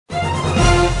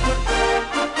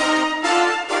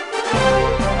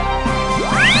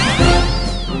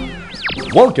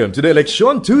Welcome to the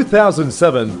Election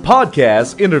 2007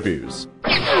 podcast interviews.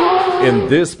 In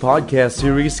this podcast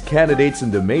series, candidates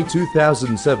in the May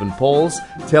 2007 polls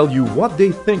tell you what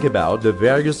they think about the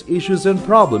various issues and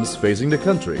problems facing the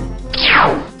country.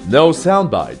 No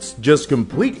sound bites, just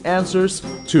complete answers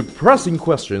to pressing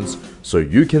questions so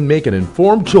you can make an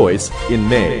informed choice in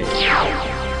May.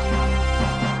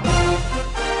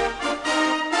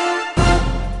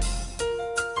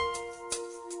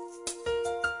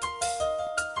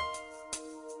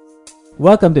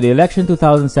 Welcome to the Election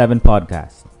 2007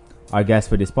 podcast. Our guest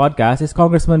for this podcast is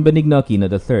Congressman Benigno Aquino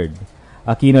III.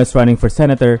 Aquino is running for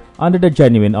senator under the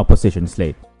genuine opposition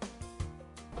slate.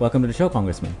 Welcome to the show,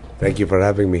 Congressman. Thank you for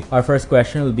having me. Our first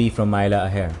question will be from Myla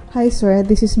Aher. Hi sir,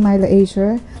 this is Myla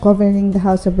Aher, governing the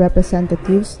House of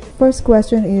Representatives. First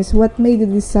question is, what made you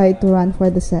decide to run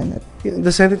for the Senate?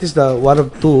 The Senate is the one of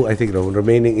two, I think,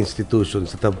 remaining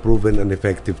institutions that have proven an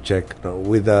effective check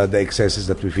with the excesses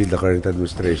that we feel the current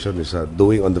administration is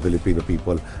doing on the Filipino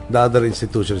people. The other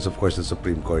institution is, of course, the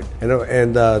Supreme Court.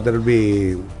 And there will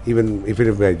be, even if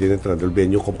I didn't run, there will be a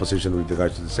new composition with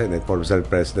regards to the Senate. Former Senate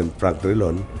President Frank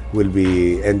Drilon will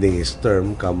be ending his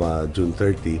term come June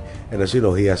 30. And as you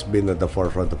know, he has been at the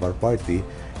forefront of our party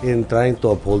in trying to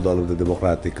uphold all of the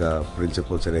democratic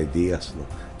principles and ideas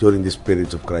during these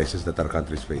periods of crisis that our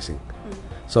country is facing.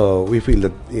 So we feel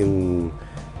that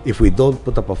if we don't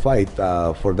put up a fight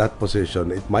for that position,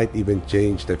 it might even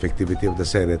change the effectivity of the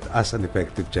Senate as an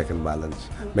effective check and balance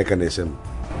mechanism.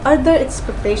 Are there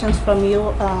expectations from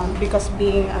you, because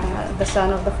being the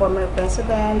son of the former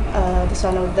president, the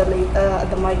son of the late,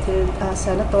 the mighty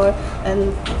senator,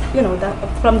 and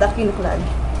from the Aquino clan?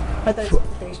 Are there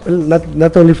expectations? Well,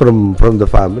 not only from the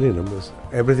family,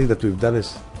 everything that we've done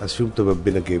is assumed to have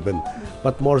been a given,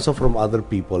 but more so from other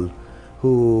people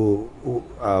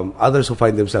others who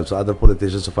find themselves, other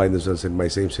politicians who find themselves in my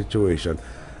same situation.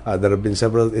 There have been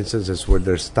several instances where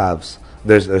their staff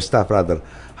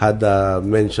had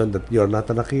mentioned that you're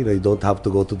not an Aquino, you don't have to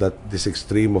go to this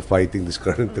extreme of fighting this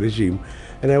current regime.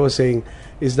 And I was saying,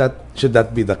 should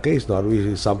that be the case? No? Are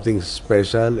we something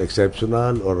special,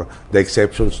 exceptional, or the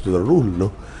exceptions to the rule?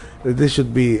 No, this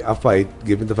should be a fight,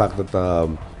 given the fact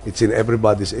that it's in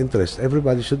everybody's interest.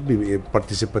 Everybody should be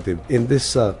participative in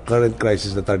this current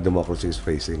crisis that our democracy is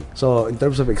facing. So, in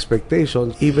terms of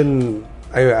expectations, even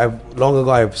long ago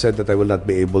I've said that I will not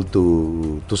be able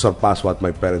to surpass what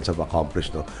my parents have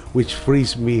accomplished, which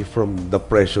frees me from the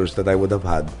pressures that I would have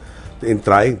had in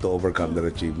trying to overcome their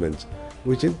achievements,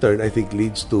 which in turn I think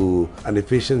leads to an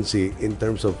efficiency in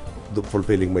terms of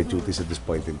fulfilling my duties at this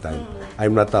point in time.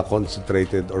 I'm not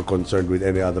concentrated or concerned with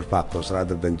any other factors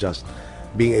rather than just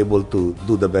being able to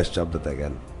do the best job that I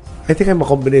can. I think I'm a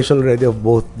combination already of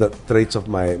both the traits of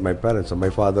my parents. So my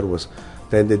father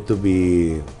tended to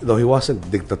be, though he wasn't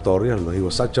dictatorial, he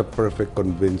was such a perfect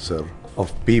convincer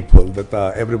of people that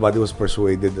everybody was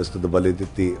persuaded as to the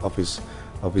validity of his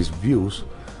views.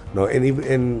 And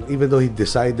even though he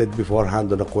decided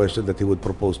beforehand on a question that he would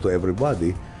propose to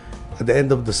everybody, at the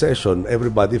end of the session,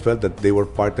 everybody felt that they were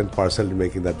part and parcel in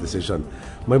making that decision.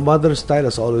 My mother's style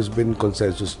has always been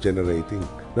consensus generating.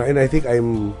 And I think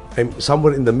I'm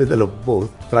somewhere in the middle of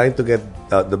both, trying to get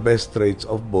the best traits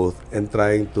of both and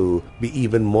trying to be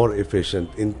even more efficient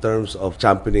in terms of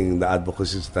championing the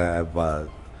advocacies that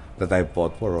I've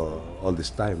fought for all this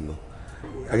time.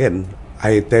 Again,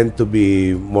 I tend to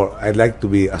be I'd like to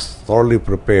be as thoroughly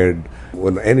prepared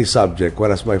on any subject,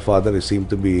 whereas my father seemed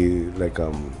to be like,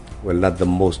 not the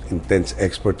most intense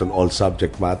expert on all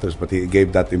subject matters, but he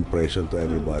gave that impression to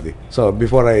everybody. So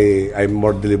before I'm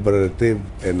more deliberative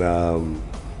and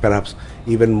perhaps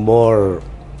even more,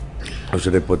 how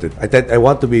should I put it? I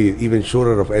want to be even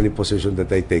surer of any position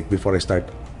that I take before I start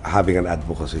having an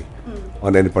advocacy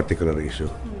on any particular issue.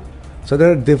 So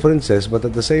there are differences, but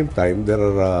at the same time, there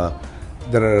are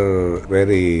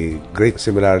very great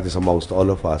similarities amongst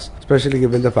all of us, especially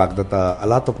given the fact that a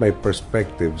lot of my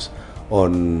perspectives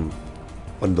on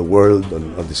the world,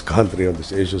 on this country, on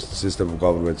these issues, the system of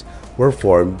governments, were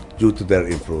formed due to their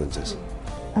influences.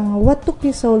 What took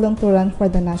you so long to run for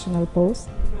the national post?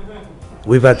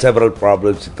 We've had several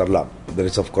problems in Tarlac. There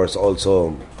is, of course,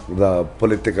 also the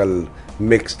political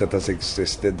mix that has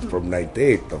existed from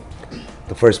 98.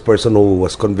 The first person who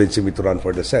was convincing me to run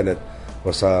for the Senate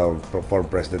was former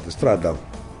President Estrada.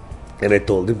 And I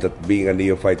told him that being a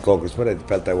neophyte congressman, I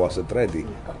felt I wasn't ready.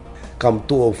 Come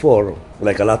 2004,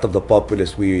 like a lot of the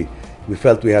populists, we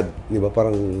felt we had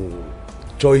parang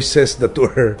choices that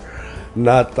were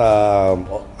not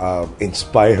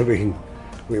inspiring.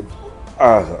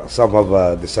 Some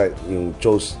have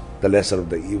chose the lesser of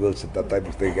the evils and that type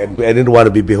of thing. And I didn't want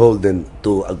to be beholden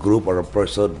to a group or a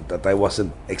person that I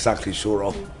wasn't exactly sure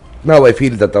of. Now I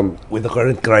feel that with the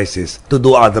current crisis, to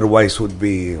do otherwise would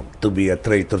be to be a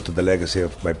traitor to the legacy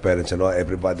of my parents and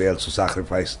everybody else who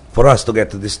sacrificed for us to get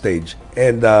to this stage.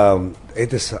 And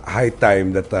it is high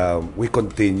time that we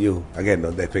continue, again,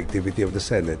 on the effectivity of the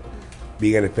Senate,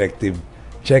 being an effective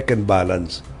check and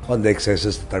balance on the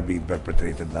excesses that are being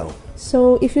perpetrated now.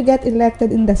 So, if you get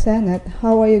elected in the Senate,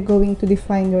 how are you going to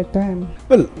define your term?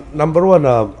 Well, number one,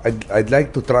 I'd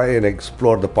like to try and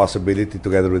explore the possibility,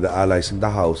 together with the allies in the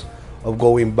House, of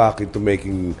going back into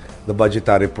making the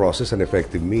budgetary process an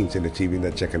effective means in achieving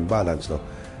that check and balance. No?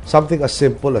 Something as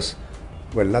simple as,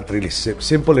 well, not really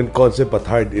simple in concept, but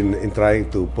hard in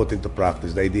trying to put into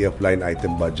practice, the idea of line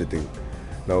item budgeting.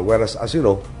 Now, whereas, as you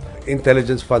know,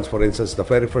 intelligence funds, for instance, the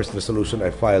very first resolution I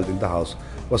filed in the House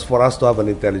was for us to have an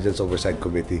intelligence oversight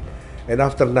committee. And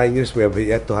after 9 years, we have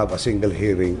yet to have a single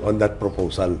hearing on that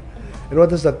proposal. And what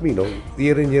does that mean? No?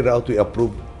 Year in, year out, we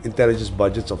approve intelligence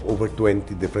budgets of over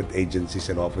 20 different agencies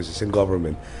and offices in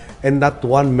government. And not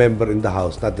one member in the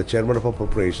House, not the chairman of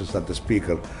appropriations, not the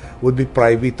speaker, would be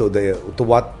privy to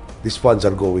what these funds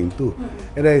are going to.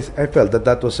 And I felt that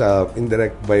that was an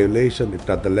indirect violation, if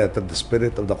not the letter, the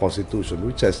spirit of the Constitution,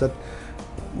 which says that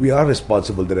we are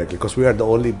responsible directly because we are the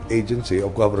only agency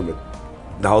of government,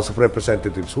 the House of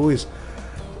Representatives,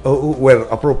 where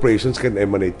appropriations can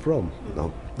emanate from.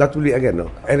 No, that will be, again,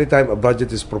 no, anytime a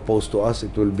budget is proposed to us,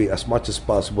 it will be as much as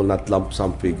possible, not lump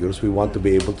sum figures. We want to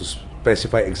be able to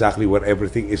specify exactly where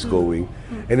everything is going.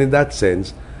 And in that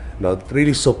sense,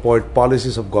 really support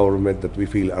policies of government that we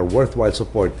feel are worthwhile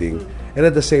supporting, and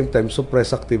at the same time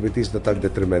suppress activities that are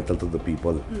detrimental to the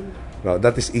people. Now,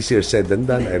 that is easier said than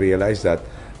done, I realize that.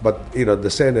 But, the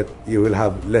Senate, you will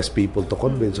have less people to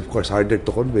convince, of course, harder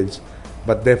to convince,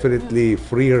 but definitely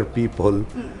freer people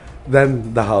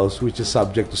than the House, which is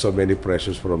subject to so many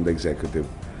pressures from the executive.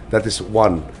 That is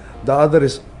one. The other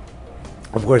is,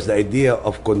 of course, the idea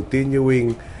of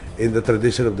continuing in the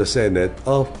tradition of the Senate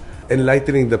of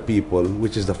enlightening the people,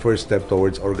 which is the first step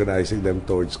towards organizing them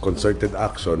towards concerted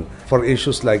action for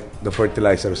issues like the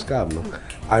fertilizer scam. No?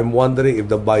 I'm wondering if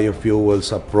the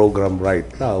biofuels program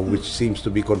right now, which seems to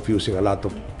be confusing a lot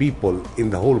of people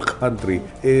in the whole country,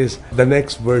 is the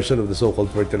next version of the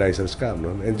so-called fertilizer scam.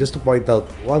 No? And just to point out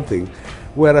one thing,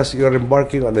 whereas you're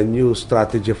embarking on a new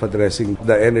strategy of addressing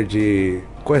the energy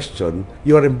question,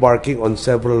 you're embarking on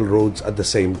several roads at the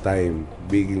same time,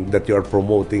 being that you're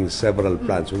promoting several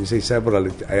plans. When you say several,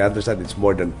 I understand it's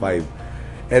more than 5.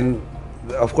 And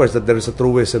of course, that there is a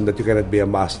truism that you cannot be a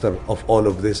master of all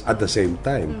of this at the same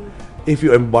time if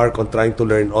you embark on trying to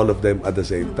learn all of them at the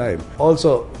same time.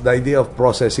 Also, the idea of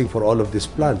processing for all of these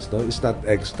plants is not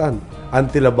extant.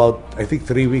 Until about, I think,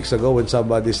 3 weeks ago when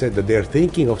somebody said that they're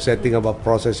thinking of setting up a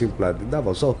processing plant in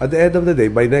Davao. So, at the end of the day,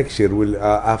 by next year,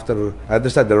 after, I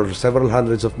understand there are several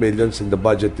hundreds of millions in the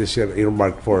budget this year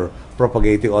earmarked for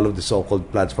propagating all of the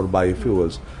so-called plants for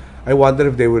biofuels. I wonder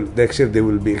if next year they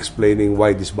will be explaining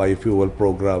why this biofuel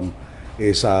program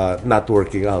is not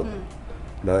working out.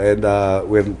 And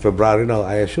we're in February now,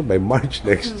 I assume by March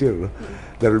next year,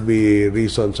 there will be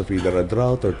reasons of either a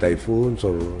drought or typhoons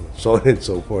or so on and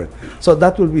so forth. So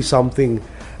that will be something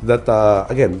that,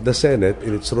 again, the Senate,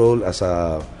 in its role as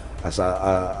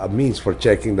a means for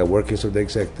checking the workings of the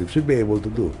executive, should be able to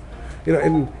do.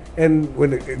 And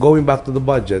when going back to the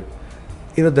budget,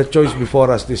 the choice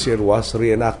before us this year was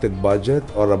reenacted budget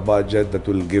or a budget that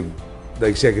will give the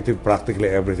executive practically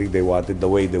everything they wanted, the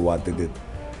way they wanted it.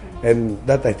 And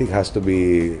that, I think, has to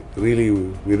be we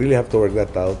really have to work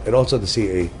that out. And also the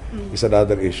CA is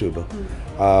another issue.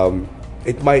 No?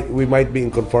 We might be in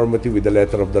conformity with the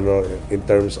letter of the law in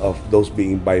terms of those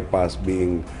being bypassed,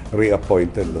 being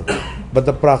reappointed. No? But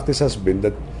the practice has been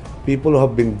that people who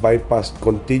have been bypassed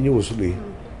continuously,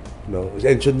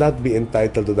 and should not be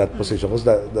entitled to that position, because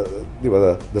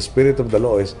the spirit of the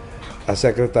law is a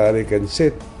secretary can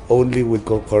sit only with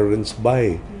concurrence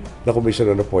by the Commission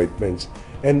on Appointments.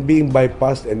 And being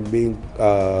bypassed and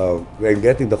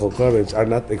getting the concurrence are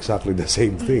not exactly the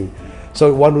same thing.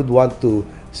 So one would want to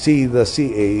see the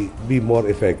CA be more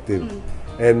effective.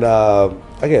 And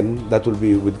again, that will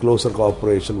be with closer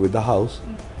cooperation with the House,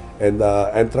 and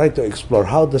try to explore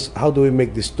how do we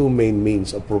make these two main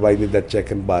means of providing that check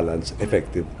and balance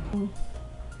effective.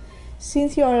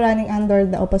 Since you are running under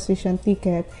the opposition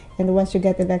ticket, and once you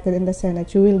get elected in the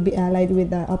Senate, you will be allied with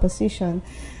the opposition.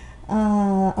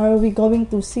 Are we going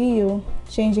to see you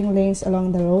changing lanes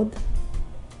along the road?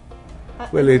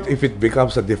 Well, if it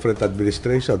becomes a different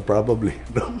administration, probably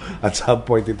at some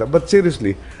point in time. But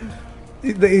seriously,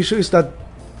 the issue is not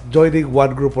joining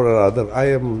one group or another.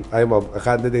 I am a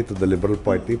candidate to the Liberal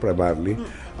Party primarily.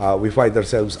 We find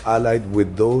ourselves allied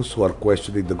with those who are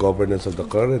questioning the governance of the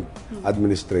current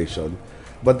administration.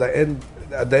 But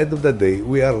at the end of the day,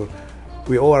 we owe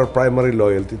our primary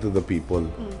loyalty to the people.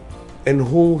 And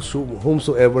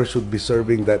whomsoever should be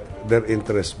serving their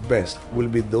interests best will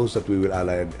be those that we will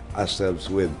ally ourselves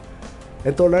with.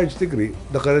 And to a large degree,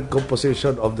 the current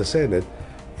composition of the Senate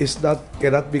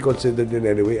cannot be considered in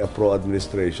any way a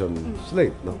pro-administration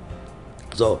slate. No?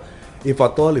 So, if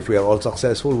we are all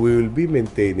successful, we will be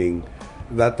maintaining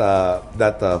that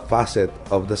facet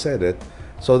of the Senate,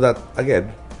 so that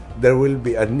again there will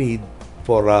be a need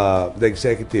for the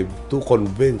executive to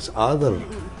convince other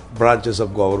branches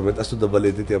of government as to the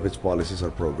validity of its policies or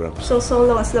programs. So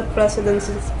long as the president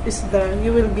is there,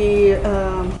 you will be.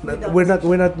 We're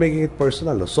not making it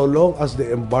personal. No? So long as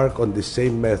they embark on the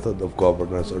same method of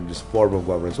governance or this form of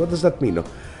governance. What does that mean? No?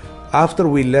 After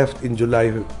we left in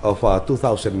July of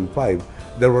 2005,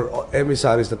 there were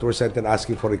emissaries that were sent and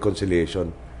asking for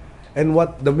reconciliation. And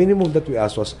what the minimum that we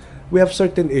asked was, we have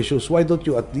certain issues. Why don't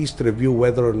you at least review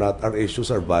whether or not our issues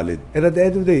are valid? And at the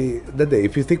end of the day,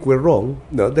 if you think we're wrong,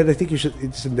 then I think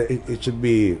it should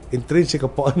be intrinsic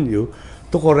upon you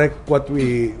to correct what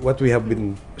we have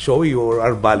been showing you or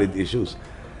are valid issues.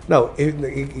 Now,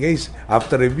 in case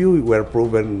after review we're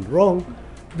proven wrong,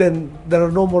 then there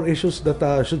are no more issues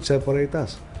that should separate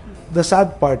us. The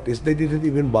sad part is they didn't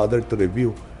even bother to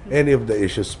review any of the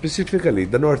issues. Specifically,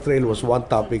 the North Rail was one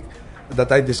topic that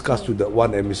I discussed with the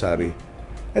one emissary,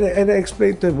 and I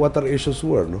explained to him what our issues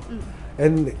were, no?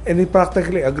 And he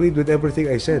practically agreed with everything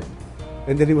I said,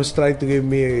 and then he was trying to give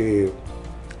me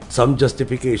some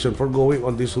justification for going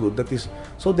on this route that is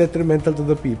so detrimental to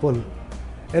the people.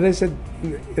 And I said,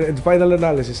 in final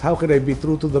analysis, how can I be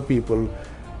true to the people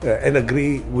and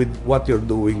agree with what you're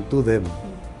doing to them?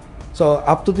 So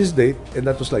up to this date, and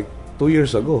that was like 2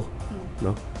 years ago,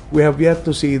 no, we have yet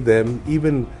to see them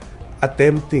even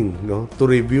attempting to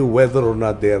review whether or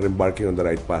not they are embarking on the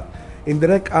right path. In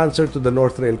direct answer to the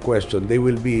North Rail question,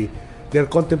 they're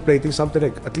contemplating something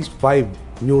like at least 5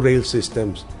 new rail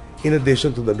systems in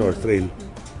addition to the North Rail.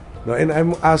 Now, and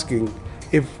I'm asking,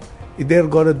 if they're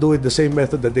going to do it the same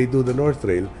method that they do the North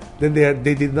Rail, then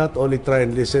they did not only try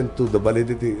and listen to the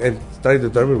validity and try to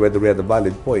determine whether we had a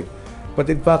valid point, but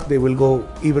in fact they will go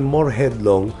even more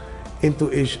headlong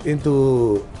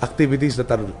into activities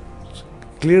that are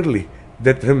clearly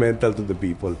detrimental to the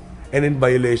people and in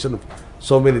violation of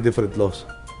so many different laws.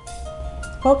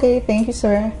 Okay, thank you,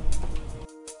 sir.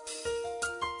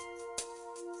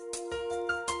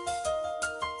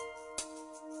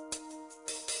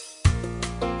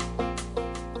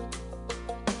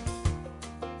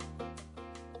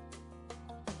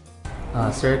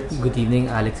 Sir, good evening.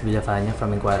 Alex Villafania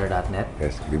from Inquirer.net.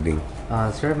 Yes, good evening.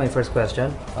 Sir, my first question.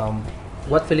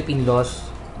 What Philippine laws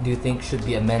do you think should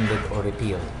be amended or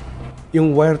repealed?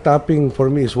 Yung wiretapping for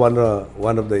me is one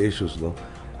of the issues. No,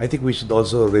 I think we should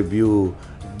also review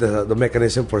the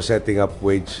mechanism for setting up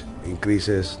wage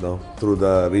increases, through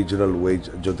the regional wage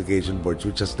adjudication boards,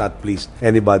 which has not pleased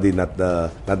anybody, not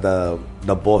the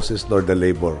bosses nor the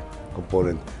labor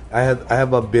component. I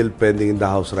have a bill pending in the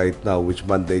House right now which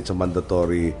mandates a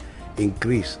mandatory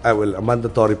increase. A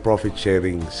mandatory profit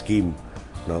sharing scheme,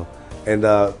 and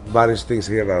various things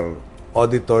here are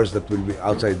auditors that will be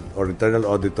outside or internal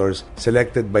auditors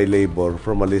selected by labor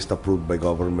from a list approved by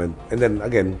government. And then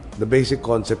again, the basic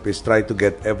concept is try to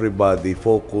get everybody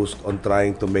focused on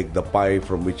trying to make the pie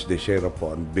from which they share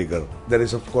upon bigger. There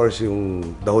is of course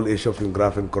the whole issue of yung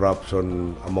graft and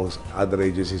corruption amongst other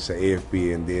agencies,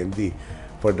 AFP and DND.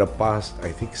 For the past, I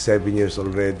think 7 years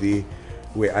already,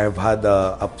 I have had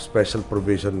a special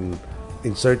provision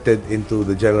inserted into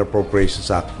the General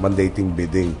Appropriations Act mandating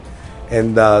bidding.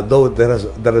 And though there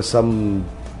is some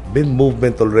been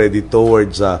movement already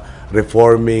towards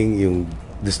reforming yung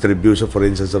distribution, for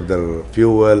instance, of their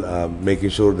fuel, making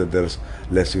sure that there's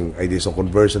less yung ideas of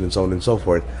conversion and so on and so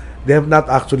forth, they have not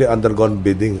actually undergone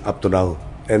bidding up to now.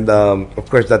 And of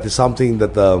course, that is something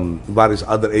that various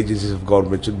other agencies of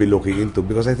government should be looking into,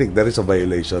 because I think there is a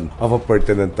violation of a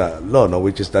pertinent law,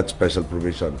 which is that special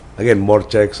provision. Again, more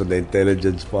checks on the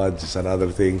intelligence funds is another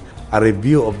thing. A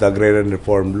review of the agrarian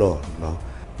reform law.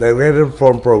 The agrarian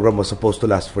reform program was supposed to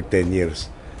last for 10 years.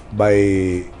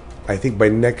 I think by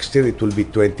next year, it will be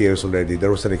 20 years already.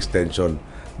 There was an extension.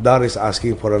 DAR is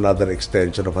asking for another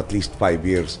extension of at least 5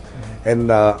 years.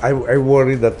 And I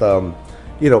worry that,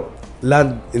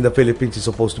 land in the Philippines is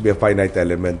supposed to be a finite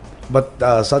element. But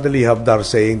suddenly you have DAR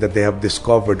saying that they have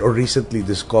discovered or recently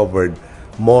discovered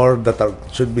more that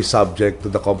should be subject to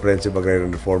the Comprehensive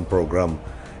Agrarian Reform Program.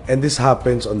 And this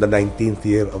happens on the 19th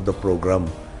year of the program.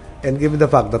 And given the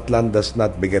fact that land does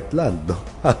not beget land, no?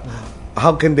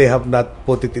 How can they have not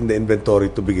put it in the inventory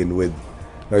to begin with?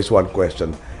 Now is one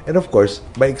question. And of course,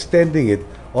 by extending it,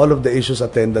 all of the issues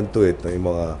attendant to it, yung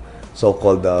mga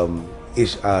so-called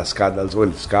scandals,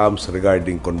 scams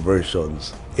regarding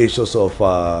conversions, issues of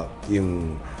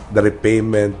the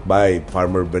repayment by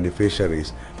farmer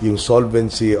beneficiaries, yung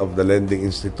solvency of the lending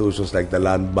institutions like the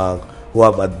Land Bank who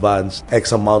have advanced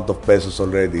X amount of pesos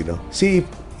already. No? See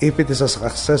if it is a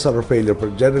success or a failure,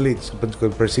 but generally it's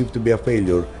perceived to be a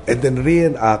failure, and then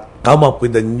reenact, come up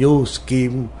with a new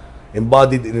scheme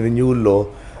embodied in a new law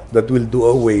that will do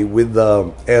away with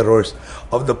the errors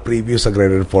of the previous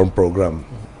agrarian reform program.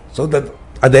 So that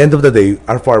at the end of the day,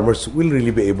 our farmers will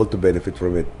really be able to benefit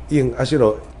from it. As you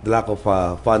know, the lack of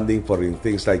funding for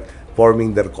things like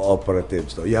forming their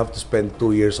cooperatives. So you have to spend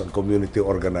 2 years on community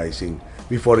organizing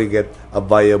before you get a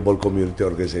viable community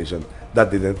organization.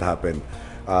 That didn't happen.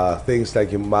 Things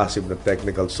like yung massive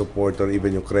technical support or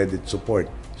even yung credit support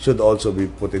should also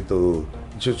be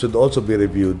should also be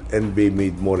reviewed and be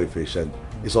made more efficient.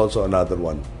 Is also another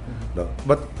one. No?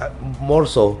 But more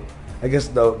so, I guess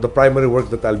the primary work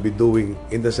that I'll be doing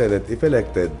in the Senate, if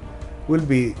elected, will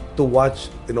be to watch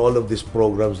in all of these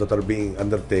programs that are being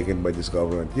undertaken by this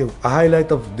government. A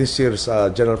highlight of this year's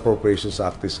General Appropriations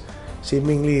Act is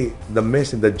seemingly the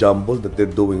mess and the jumble that they're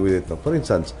doing with it. Now, for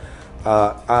instance,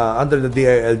 under the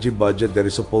DILG budget, there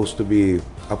is supposed to be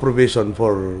a provision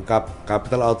for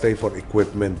capital outlay for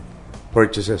equipment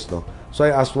purchases. No? So I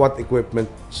asked what equipment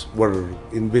were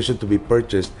envisioned to be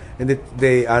purchased, and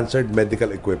they answered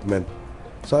medical equipment.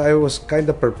 So I was kind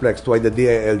of perplexed why the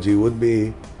DILG would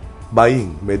be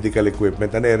buying medical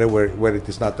equipment, an area where it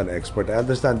is not an expert. I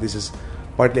understand this is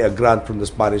partly a grant from the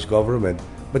Spanish government,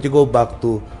 but you go back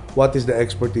to what is the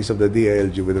expertise of the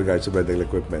DILG with regards to medical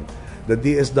equipment. The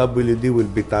DSWD will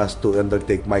be tasked to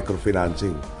undertake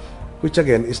microfinancing, which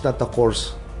again is not a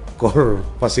core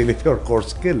facility or core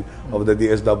skill of the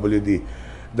DSWD.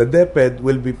 The DepEd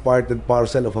will be part and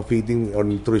parcel of a feeding or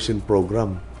nutrition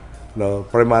program,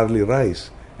 primarily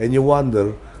rice. And you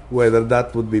wonder whether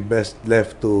that would be best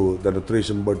left to the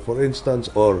Nutrition Board, for instance,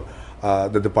 or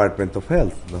the Department of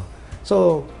Health. No?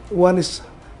 So one is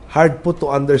hard put to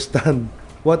understand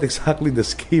what exactly the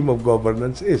scheme of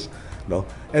governance is. No?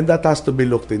 And that has to be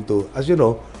looked into. As you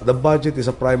know, the budget is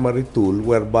a primary tool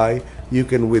whereby you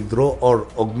can withdraw or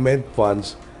augment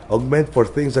funds, augment for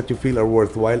things that you feel are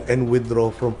worthwhile, and withdraw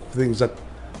from things that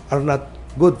are not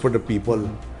good for the people.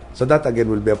 So that again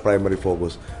will be a primary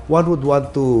focus. One would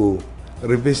want to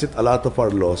revisit a lot of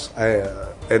our laws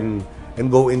and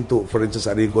go into, for instance,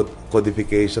 a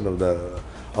recodification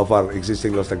of our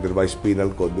existing laws like the revised penal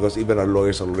code, because even our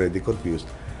lawyers are already confused.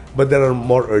 But there are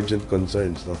more urgent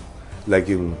concerns, no? Like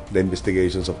the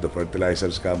investigations of the fertilizer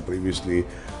scam previously,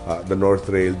 the North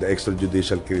Rail, the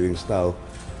extrajudicial killings now,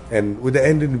 and with the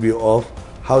end in view of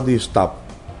how do you stop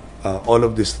all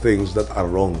of these things that are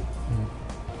wrong.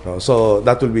 So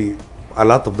that will be, a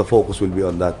lot of the focus will be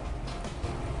on that.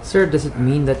 Sir, does it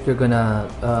mean that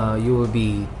you will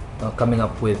be coming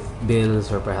up with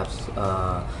bills or perhaps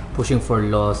pushing for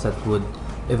laws that would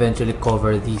eventually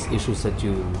cover these issues that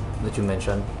you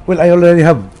mentioned? Well, I already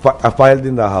have filed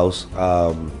in the House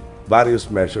various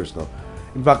measures. No,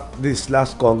 in fact, this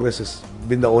last Congress has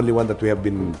been the only one that we have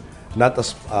been not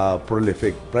as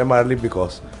prolific, primarily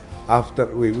because after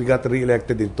we got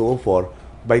re-elected in 2004,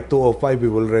 by 2005 we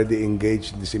were already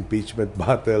engaged in these impeachment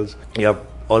battles. You have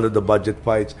all of the budget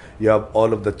fights. You have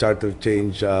all of the charter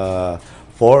change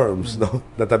forms, no,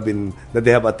 that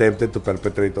they have attempted to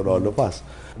perpetrate on all of us.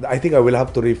 I think I will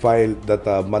have to refile that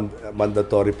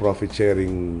mandatory profit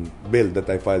sharing bill that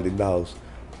I filed in the House,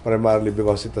 primarily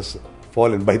because it has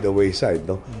fallen by the wayside.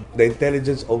 No, the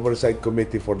Intelligence Oversight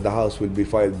Committee for the House will be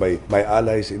filed by my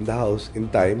allies in the House in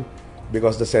time,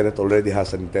 because the Senate already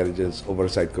has an Intelligence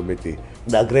Oversight Committee.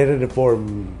 The agrarian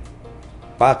reform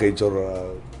package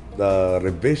or the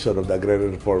revision of the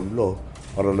agrarian reform law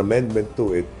or an amendment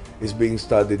to it is being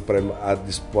studied at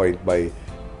this point by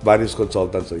various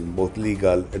consultants, so both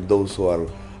legal and those who are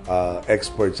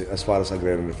experts as far as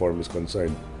agrarian reform is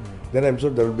concerned. Then I'm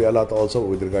sure there will be a lot also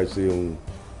with regards to yung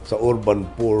sa urban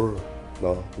poor,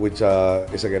 no, which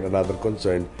is again another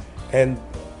concern, and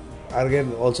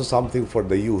again also something for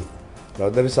the youth. Now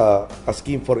there is a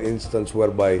scheme, for instance,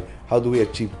 whereby how do we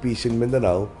achieve peace in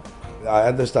Mindanao. I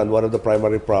understand one of the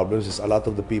primary problems is a lot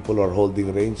of the people who are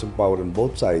holding reins of power on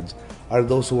both sides are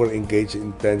those who were engaged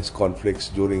in intense conflicts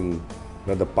during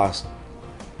the past,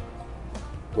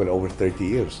 over 30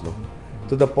 years, no?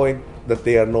 To the point that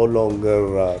they are no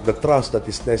longer the trust that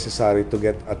is necessary to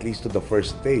get at least to the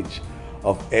first stage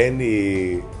of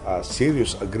any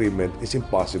serious agreement is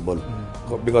impossible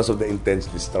because of the intense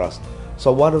distrust.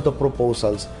 So one of the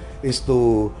proposals is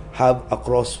to have a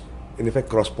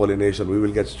cross-pollination. We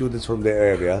will get students from the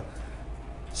area,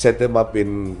 set them up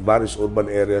in various urban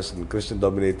areas and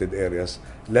Christian-dominated areas,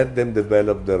 let them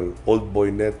develop their old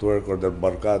boy network or their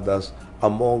barcadas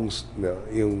amongst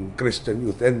yung Christian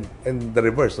youth, and the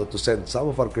reverse, to send some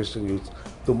of our Christian youth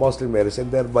to Muslim areas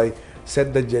and thereby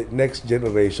set the next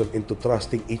generation into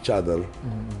trusting each other,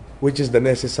 which is the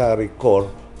necessary core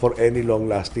for any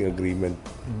long-lasting agreement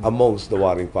amongst the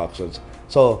warring factions.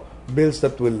 So bills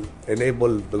that will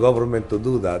enable the government to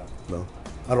do that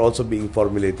are also being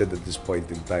formulated at this point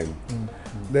in time.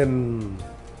 Then,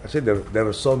 actually, there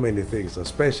are so many things,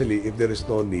 especially if there is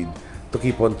no need to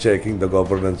keep on checking the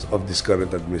governance of this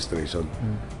current administration.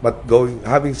 But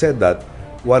having said that,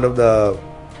 one of the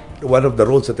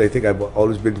roles that I think I've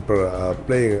always been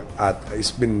playing at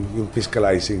has been yung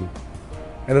fiscalizing.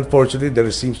 And unfortunately, there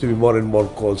seems to be more and more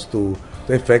calls to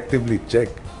effectively check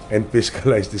and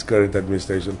fiscalize this current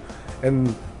administration. And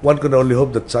one could only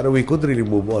hope that we could really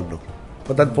move on. No?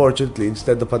 But unfortunately,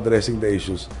 instead of addressing the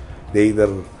issues, they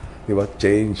either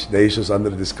change the issues under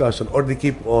discussion or they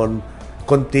keep on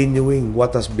continuing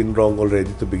what has been wrong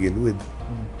already to begin with.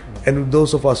 And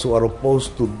those of us who are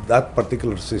opposed to that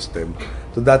particular system,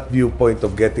 to that viewpoint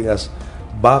of getting us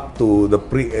back to the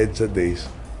pre-EDSA days,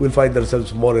 will find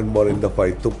ourselves more and more in the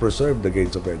fight to preserve the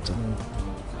gains of EDSA.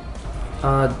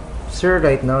 Sir,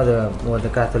 right now the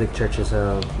Catholic Church is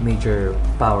a major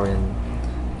power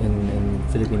in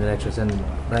Philippine elections, and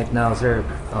right now, sir,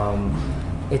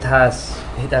 it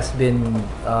has been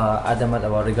adamant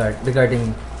about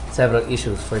regarding several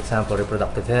issues. For example,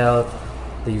 reproductive health,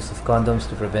 the use of condoms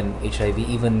to prevent HIV,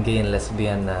 even gay and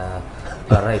lesbian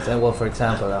rights. And well, for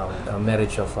example,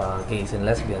 marriage of gays and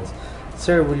lesbians.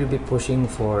 Sir, will you be pushing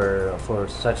for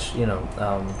such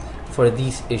for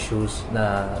these issues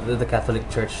na the Catholic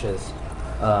Church is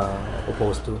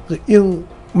opposed to?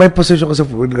 My position kasi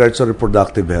with regards to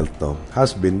reproductive health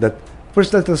has been that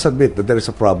first, let us admit that there is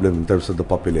a problem in terms of the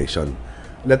population.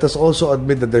 Let us also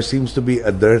admit that there seems to be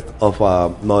a dearth of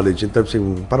knowledge in terms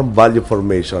of parang value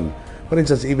formation. For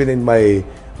instance, even in my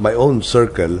own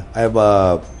circle, I have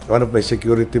one of my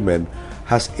security men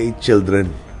has 8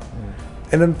 children.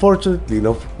 And unfortunately,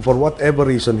 for whatever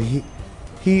reason,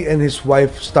 he and his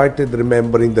wife started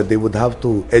remembering that they would have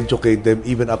to educate them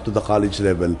even up to the college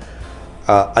level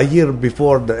a year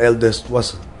before the eldest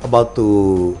was about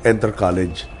to enter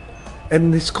college.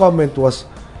 And his comment was,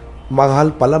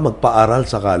 mahal pala magpaaral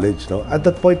sa college. At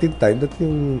that point in time,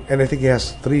 and I think he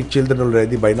has 3 children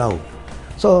already by now.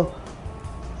 So,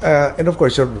 and of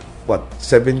course, you're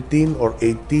 17 or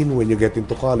 18 when you get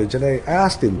into college. And I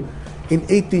asked him, in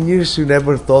 18 years, you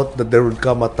never thought that there would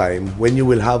come a time when you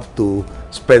will have to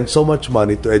spend so much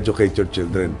money to educate your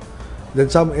children.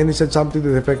 And he said something to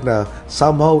the effect na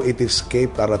somehow it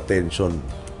escaped our attention.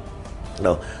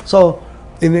 So,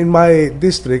 in my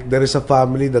district, there is a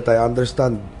family that I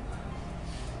understand.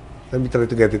 Let me try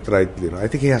to get it right. I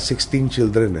think he has 16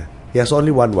 children. He has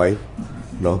only one wife.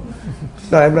 No,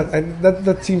 I'm not.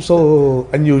 That seems so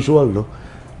unusual. No,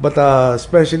 but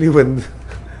especially when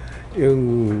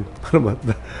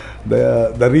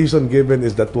the reason given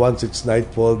is that once it's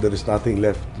nightfall, there is nothing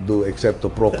left to do except to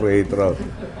procreate around.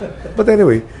 But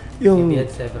anyway, He had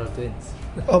several twins.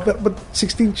 But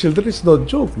 16 children is no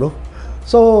joke, no?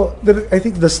 So I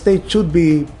think the state should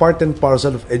be part and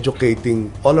parcel of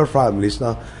educating all our families.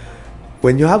 Now,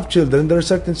 when you have children, there are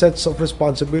certain sets of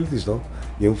responsibilities, no?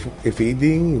 Yung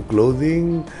feeding, yung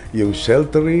clothing, yung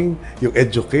sheltering, yung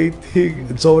educating,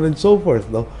 and so on and so forth,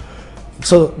 no?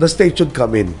 So the state should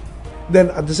come in. Then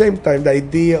at the same time, the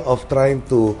idea of trying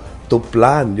to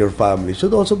plan your family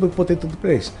should also be put into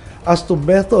place. As to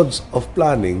methods of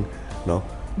planning,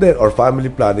 or family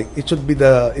planning,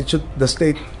 the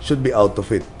state should be out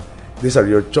of it. These are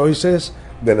your choices.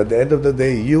 Then at the end of the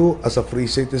day, you as a free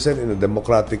citizen in a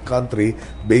democratic country,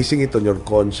 basing it on your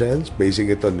conscience, basing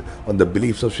it on the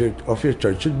beliefs of your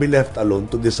church, should be left alone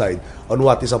to decide on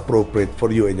what is appropriate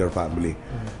for you and your family.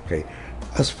 Okay.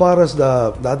 As far as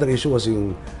the other issue was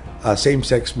yung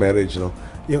same-sex marriage,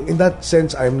 in that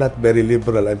sense, I'm not very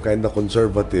liberal. I'm kind of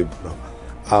conservative.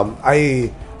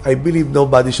 I believe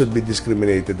nobody should be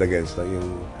discriminated against.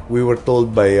 We were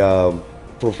told by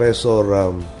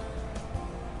Professor,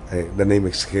 the name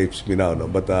escapes me now,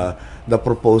 but the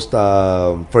proposed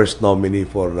first nominee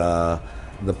for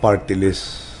the party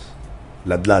list,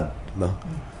 Ladlad,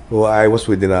 who I was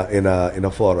with in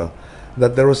a forum,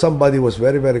 that there was somebody who was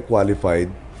very, very qualified,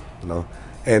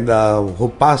 and who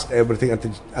passed everything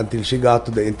until she got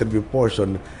to the interview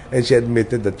portion, and she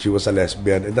admitted that she was a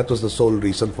lesbian, and that was the sole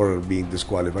reason for her being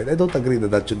disqualified. I don't agree that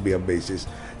that should be a basis.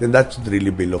 Then that should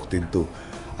really be looked into.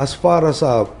 As far as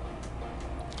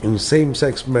in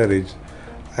same-sex marriage,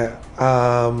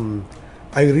 I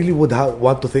really would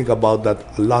want to think about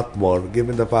that a lot more,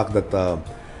 given the fact that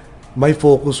my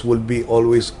focus will be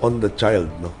always on the child.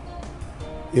 No,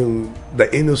 the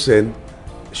innocent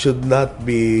should not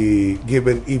be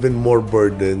given even more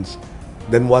burdens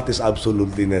than what is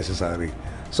absolutely necessary.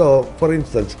 So, for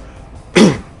instance,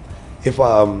 if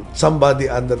somebody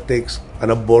undertakes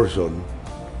an abortion,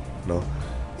 no,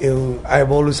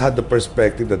 I've always had the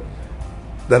perspective that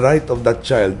the right of that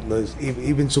child, no,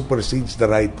 even supersedes the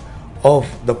right of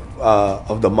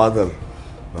the mother,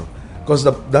 because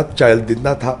that child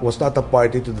was not a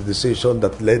party to the decision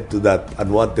that led to that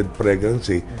unwanted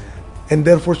pregnancy, and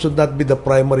therefore should not be the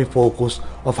primary focus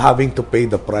of having to pay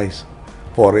the price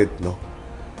for it. No,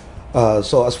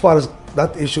 so as far as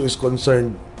that issue is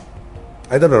concerned,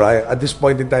 I don't know. At this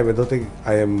point in time, I don't think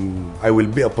I will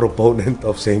be a proponent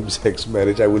of same-sex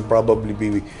marriage. I will probably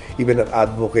be even an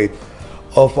advocate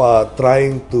of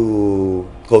trying to,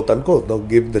 quote-unquote, no,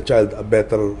 give the child a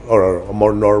better or a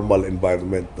more normal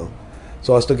environment, no,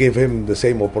 so as to give him the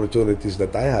same opportunities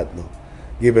that I had, no,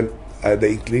 given the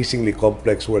increasingly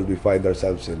complex world we find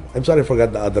ourselves in. I'm sorry, I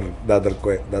forgot the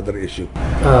other issue.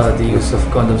 The use of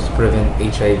condoms to prevent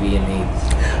HIV and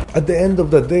AIDS. At the end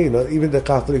of the day, no, even the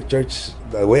Catholic Church,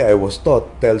 the way I was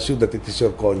taught, tells you that it is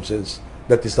your conscience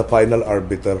that is the final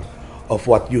arbiter of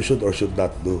what you should or should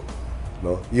not do.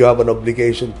 No, you have an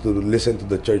obligation to listen to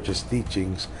the church's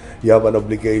teachings. You have an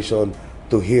obligation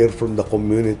to hear from the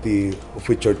community of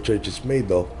which your church is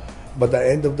made of. But at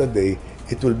the end of the day,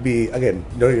 it will be, again,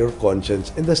 your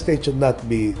conscience, and the state should not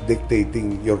be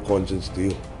dictating your conscience to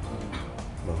you.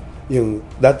 No,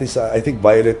 that is, I think,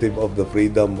 violative of the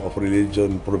freedom of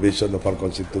religion provision of our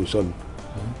Constitution.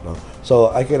 No? So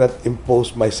I cannot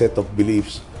impose my set of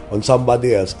beliefs on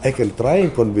somebody else. I can try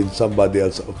and convince somebody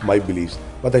else of my beliefs,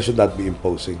 but I should not be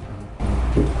imposing.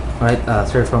 All right,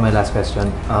 sir, for my last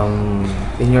question,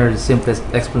 in your simplest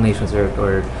explanation, sir,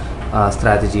 or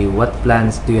strategy, what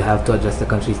plans do you have to address the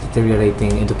country's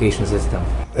deteriorating education system?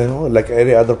 Like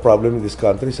any other problem in this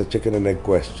country, it's a chicken and egg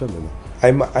question.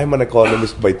 I'm an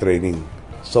economist by training,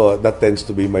 so that tends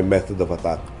to be my method of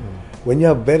attack. When you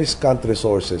have very scant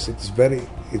resources,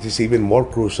 it is even more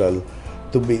crucial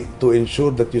to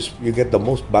ensure that you get the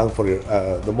most bang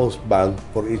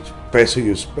for each peso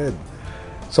you spend.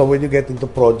 So when you get into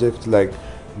projects like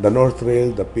the North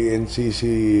Rail, the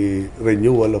PNCC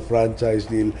renewal of franchise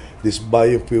deal, this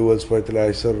biofuels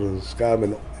fertilizer scam,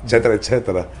 and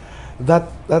etc.,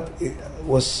 that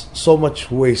was so much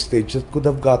wastage that could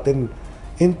have gotten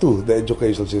into the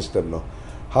education system. No,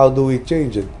 how do we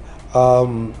change it?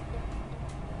 I'm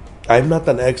not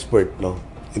an expert, no,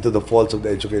 into the faults of the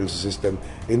education system.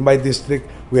 In my district,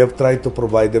 we have tried to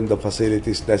provide them the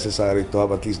facilities necessary to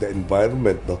have at least the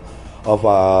environment, no, of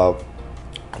a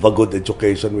good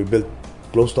education. We built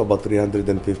close to about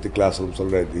 350 classrooms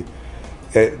already.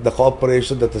 The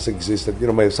cooperation that has existed,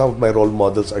 some of my role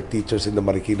models are teachers in the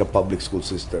Marikina public school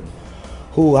system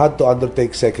who had to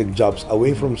undertake second jobs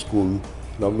away from school,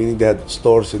 meaning they had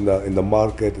stores in the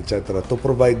market, etc., to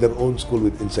provide their own school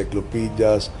with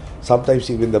encyclopedias, sometimes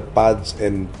even the pads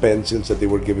and pencils that they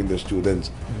were giving their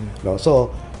students.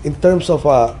 So in terms of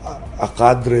a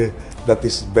cadre that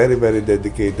is very, very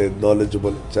dedicated,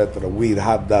 knowledgeable, etc., we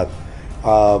have that.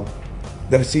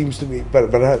 There seems to be,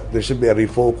 perhaps there should be a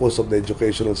refocus of the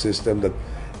educational system that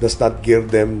does not gear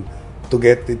them to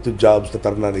get into jobs that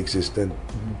are non-existent.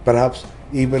 Perhaps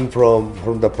even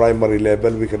from the primary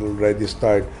level, we can already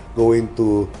start going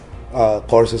to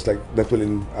courses like that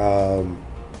will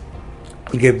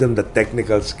give them the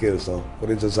technical skills. For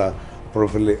instance,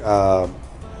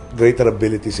 greater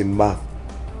abilities in math,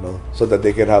 so that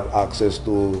they can have access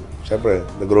to, syempre,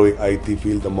 the growing IT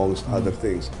field amongst other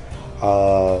things.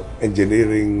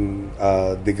 Engineering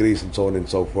degrees and so on and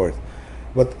so forth.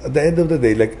 But at the end of the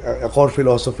day, like a core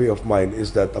philosophy of mine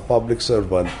is that a public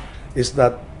servant is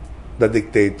not the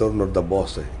dictator nor the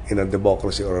boss in a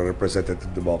democracy or a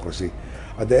representative democracy.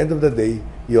 At the end of the day,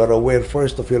 you are aware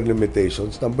first of your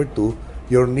limitations. Number two,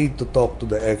 your need to talk to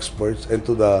the experts and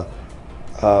to the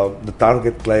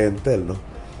target clientele.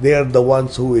 They are the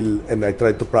ones who will, and I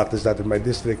try to practice that in my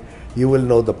district, you will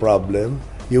know the problem.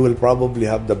 You will probably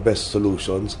have the best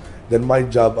solutions. Then my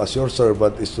job as your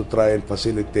servant is to try and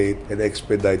facilitate and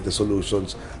expedite the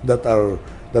solutions that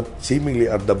seemingly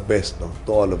are the best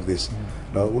to all of this.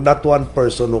 Not one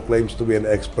person who claims to be an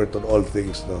expert on all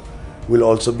things will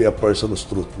also be a person who's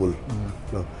truthful.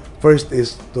 No? First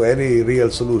is, to any real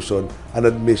solution, an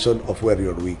admission of where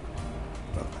you're weak.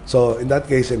 No? So in that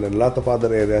case, in a lot of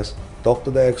other areas, talk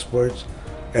to the experts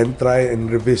and try and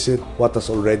revisit what has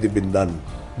already been done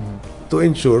to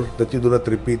ensure that you do not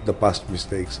repeat the past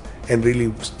mistakes and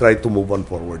really try to move on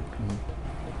forward.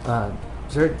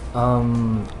 Sir,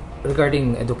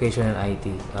 regarding education and IT,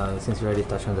 since you already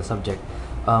touched on the subject,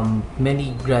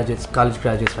 many graduates, college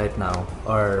graduates right now,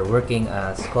 are working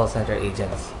as call center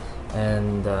agents,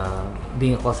 and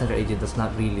being a call center agent does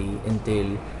not really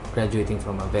entail graduating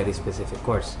from a very specific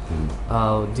course.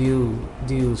 Do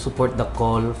you support the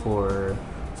call for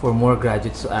more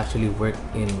graduates to actually work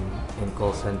in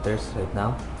call centers right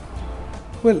now?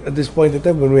 Well, at this point in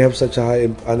time, when we have such a high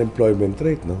unemployment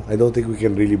rate, no, I don't think we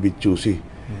can really be choosy.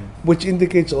 Which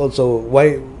indicates also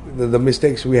why the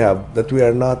mistakes we have, that we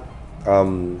are not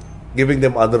giving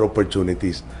them other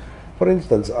opportunities. For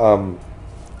instance,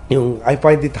 I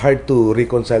find it hard to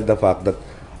reconcile the fact that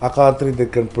a country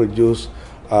that can produce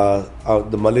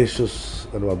the malicious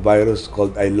virus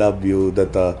called I Love You,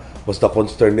 that was the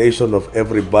consternation of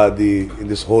everybody in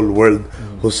this whole world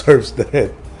who serves the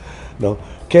net, no,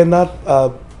 cannot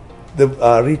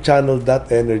rechannel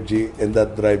that energy and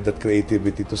that drive, that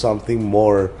creativity to something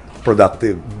more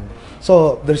productive.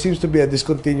 So there seems to be a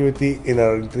discontinuity in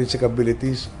our intrinsic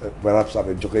abilities, perhaps our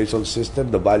educational system,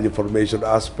 the value formation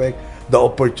aspect, the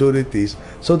opportunities,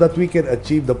 so that we can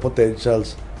achieve the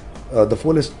potentials, the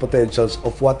fullest potentials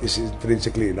of what is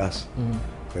intrinsically in us.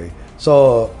 Okay.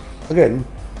 So again,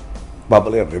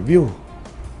 bubble and review.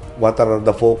 What are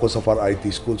the focus of our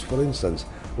IT schools, for instance?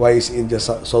 Why is India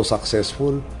so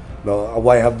successful? No,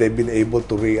 why have they been able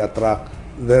to re-attract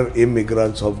their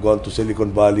immigrants who have gone to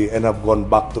Silicon Valley and have gone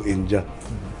back to India?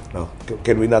 No,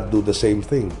 can we not do the same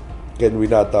thing? Can we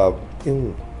not?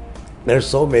 There's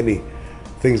so many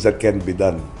things that can be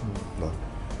done. No?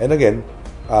 And again,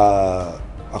 a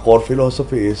core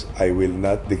philosophy is, I will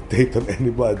not dictate on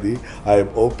anybody. I am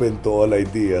open to all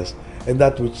ideas, and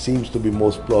that which seems to be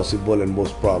most plausible and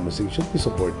most promising should be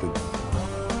supported.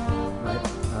 Right.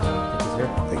 Thank you, sir.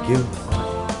 Thank you.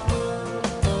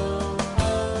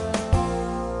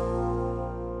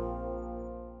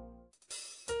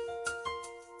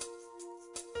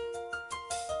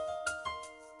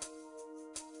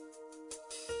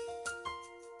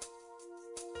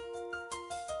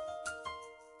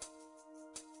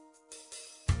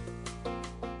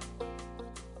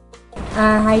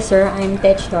 Hi sir, I'm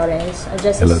Tech Torres, a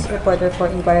justice Hello. reporter for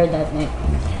Inquirer.net.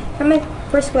 My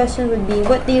first question would be,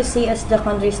 what do you see as the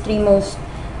country's three most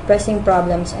pressing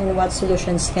problems, and what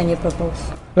solutions can you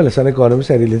propose? Well, as an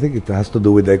economist, I really think it has to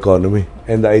do with the economy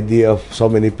and the idea of so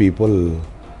many people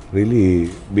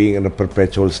really being in a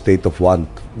perpetual state of want.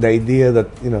 The idea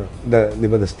that,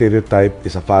 the stereotype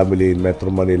is a family in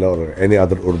Metro Manila or any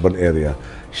other urban area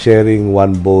sharing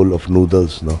one bowl of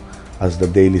noodles, no, as the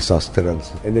daily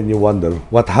sustenance. And then you wonder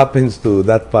what happens to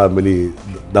that family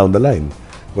down the line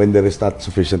when there is not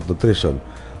sufficient nutrition.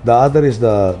 The other is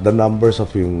the numbers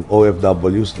of yung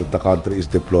OFWs that the country is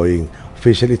deploying.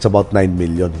 Officially, it's about 9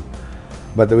 million.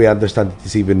 But we understand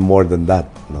it's even more than that.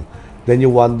 No? Then you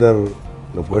wonder,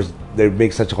 of course, they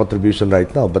make such a contribution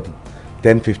right now, but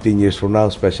 10, 15 years from now,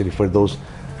 especially for those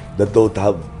that don't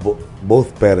have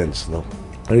both parents, no,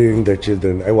 rearing their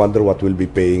children, I wonder what will be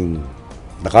paying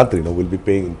the country, will be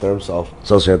paying in terms of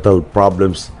societal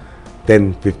problems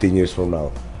 10, 15 years from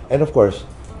now. And of course,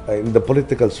 in the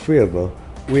political sphere,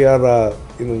 we are,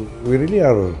 we really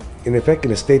are, in effect,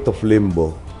 in a state of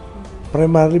limbo,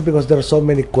 primarily because there are so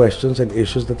many questions and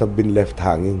issues that have been left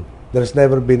hanging. There has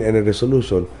never been any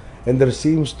resolution, and there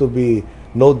seems to be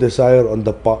no desire on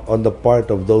the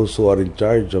part of those who are in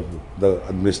charge of the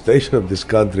administration of this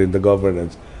country and the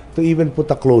governance to even put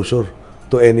a closure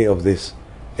to any of this,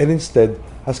 and instead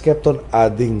has kept on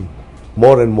adding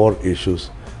more and more issues.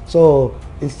 So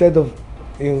instead of,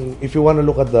 if you want to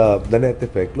look at the net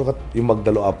effect, look at yung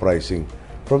Magdalo uprising.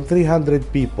 From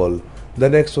 300 people, the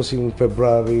next was in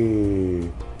February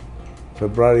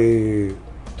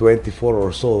 24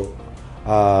 or so,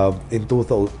 in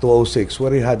 2006,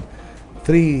 where he had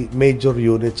three major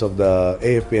units of the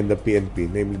AFP and the PNP,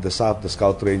 namely the SAF, the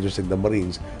Scout Rangers, and the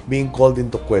Marines, being called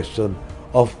into question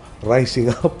of rising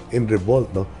up in revolt,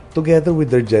 together with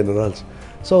their generals.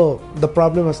 So the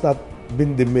problem has not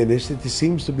been diminished. It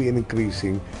seems to be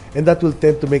increasing, and that will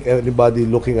tend to make anybody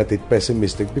looking at it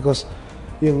pessimistic, because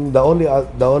the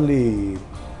only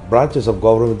branches of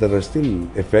government that are still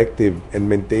effective in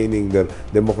maintaining their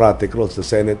democratic roles, the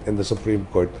Senate and the Supreme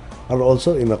Court, are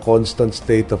also in a constant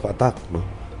state of attack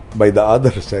by the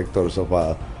other sectors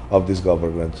of this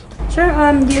governance. Sir,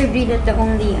 do you agree that the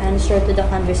only answer to the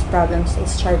country's problems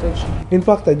is charter change? In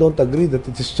fact, I don't agree that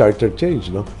it is charter change,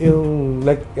 no? Yung,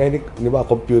 like any, di ba,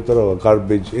 computer or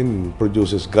garbage in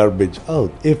produces garbage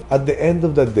out. If at the end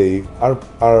of the day, our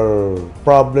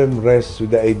problem rests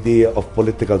with the idea of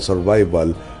political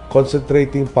survival,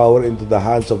 concentrating power into the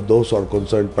hands of those who are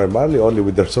concerned primarily only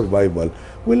with their survival,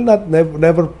 will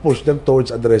never push them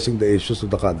towards addressing the issues of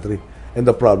the country and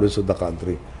the problems of the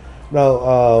country.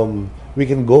 Now, we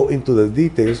can go into the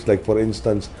details, like for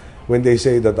instance, when they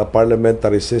say that a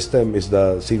parliamentary system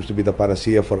seems to be the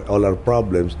panacea for all our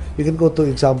problems, you can go to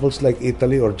examples like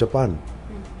Italy or Japan.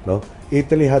 No,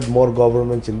 Italy had more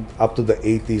governments up to the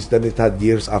 80s than it had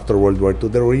years after World War II.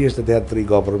 There were years that they had 3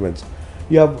 governments.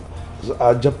 You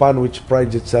have Japan, which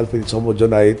prides itself in its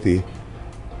homogeneity,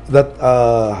 that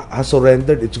has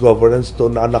surrendered its governance to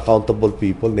unaccountable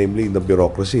people, namely in the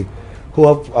bureaucracy, who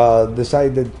have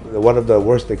decided one of the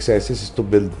worst excesses is to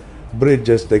build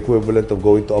bridges, the equivalent of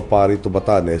going to Opari to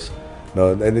Batanes,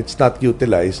 no, and it's not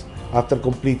utilized. After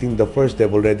completing the first,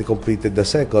 they've already completed the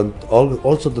second,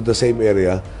 also to the same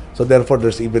area, so therefore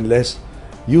there's even less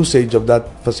usage of that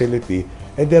facility,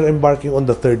 and they're embarking on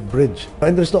the third bridge,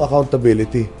 and there's no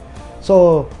accountability.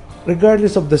 So,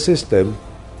 regardless of the system,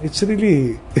 it's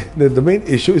really, the main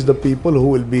issue is the people who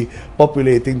will be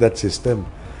populating that system.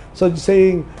 So,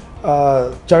 saying,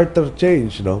 charter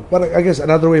change, no? But I guess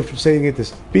another way of saying it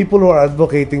is people who are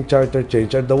advocating charter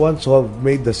change are the ones who have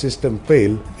made the system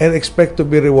fail and expect to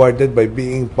be rewarded by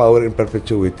being in power in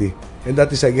perpetuity. And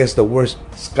that is, I guess, the worst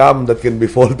scam that can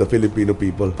befall the Filipino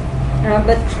people.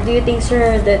 But do you think,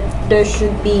 sir, that there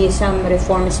should be some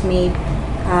reforms made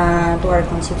to our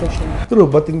constitution? True,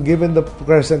 but given the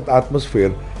present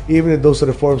atmosphere, even if those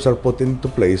reforms are put into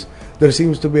place, there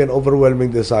seems to be an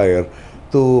overwhelming desire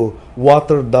to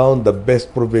water down the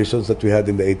best provisions that we had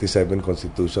in the 87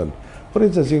 Constitution. For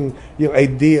instance, yung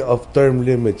idea of term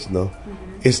limits, no,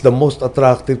 is the most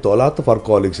attractive to a lot of our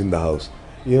colleagues in the House.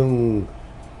 Yung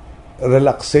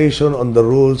relaxation on the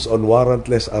rules on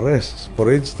warrantless arrests,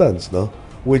 for instance, no,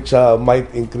 which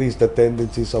might increase the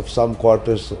tendencies of some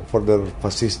quarters for their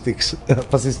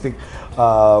fascistic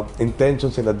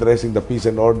intentions in addressing the peace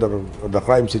and order or the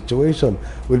crime situation,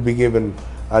 will be given,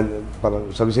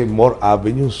 shall we say, more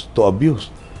avenues to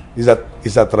abuse. Is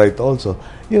that right also?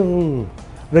 Yung,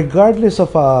 regardless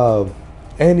of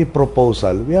any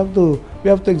proposal, we have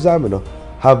to examine, no?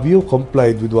 Have you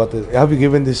complied with have you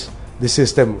given this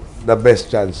system the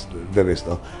best chance there is,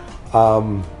 no?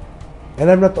 And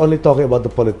I'm not only talking about the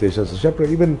politicians. So,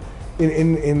 even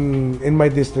in my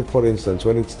district, for instance,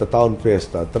 when it's the town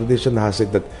fiesta, tradition has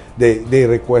it that they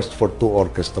request for 2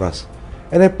 orchestras.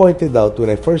 And I pointed out when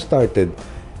I first started,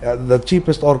 the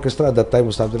cheapest orchestra at that time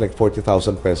was something like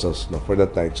 40,000 pesos, no, for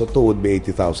that night. So 2 would be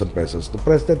 80,000 pesos. The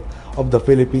president of the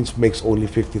Philippines makes only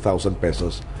 50,000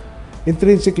 pesos.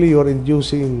 Intrinsically, you're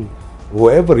inducing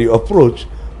whoever you approach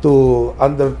to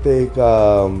undertake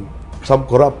some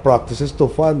corrupt practices to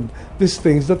fund these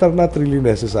things that are not really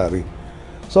necessary.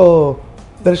 So,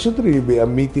 there should really be a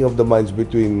meeting of the minds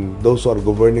between those who are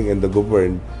governing and the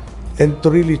governed, and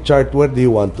to really chart where do you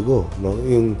want to go. No?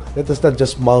 Let us not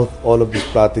just mouth all of these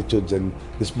platitudes and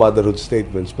these motherhood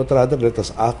statements, but rather let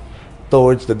us act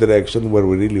towards the direction where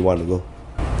we really want to go.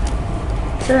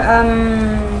 Sir,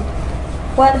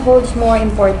 what holds more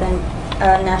important,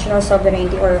 national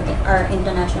sovereignty or our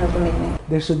international commitment?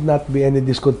 There should not be any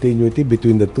discontinuity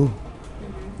between the two.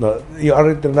 No,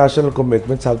 our international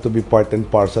commitments have to be part and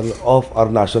parcel of our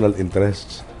national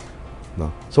interests.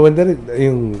 No. So when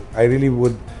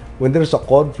when there's a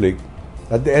conflict,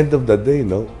 at the end of the day,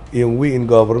 no, we in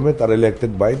government are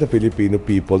elected by the Filipino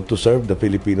people to serve the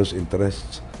Filipinos'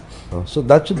 interests. No? So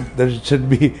there should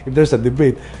be, if there's a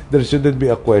debate, there shouldn't be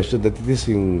a question that it is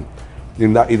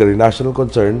either a national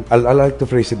concern. I like to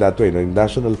phrase it that way.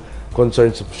 National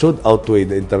concerns should outweigh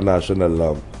the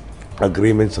international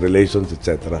agreements, relations,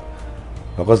 etc.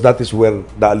 Because that is where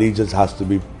the allegiance has to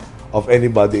be of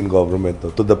anybody in government,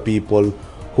 to the people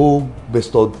who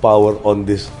bestowed power on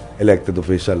this elected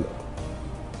official.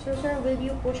 So, sir, will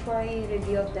you push for a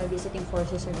review of the visiting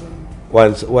forces agreement?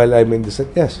 While I'm in the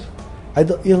Senate, yes. I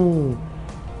don't.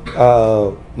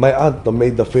 My aunt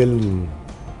made the film.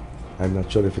 I'm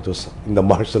not sure if it was in the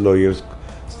martial law years,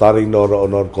 starring Nora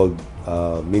Honor, called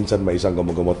Minsan May Isang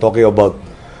Gamo-Gamo, talking about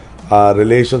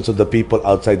relations of the people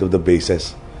outside of the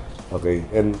bases. Okay,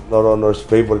 and Nora Honor's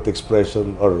favorite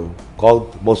expression, or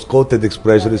most quoted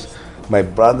expression, is, "My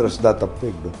brother's not a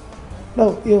pig." No?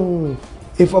 Now,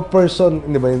 if a person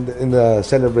in the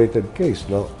celebrated case,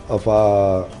 no, of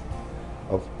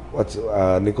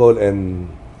Nicole and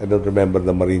I don't remember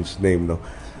the Marine's name, no.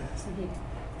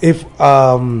 If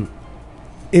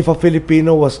a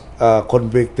Filipino was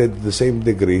convicted to the same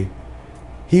degree,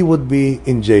 he would be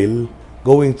in jail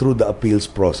going through the appeals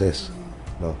process.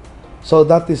 No? So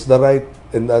that is the right,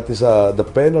 and that is the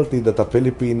penalty that a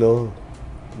Filipino,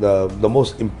 the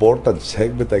most important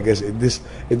segment, I guess, in this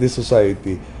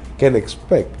society, can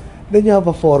expect. Then you have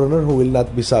a foreigner who will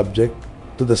not be subject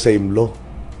to the same law.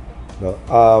 No?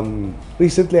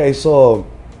 Recently, I saw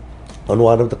on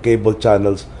one of the cable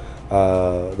channels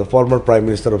the former Prime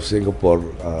Minister of Singapore,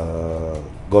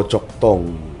 Goh Chok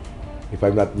Tong, if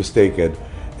I'm not mistaken,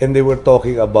 and they were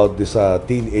talking about this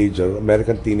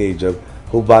American teenager,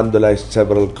 who vandalized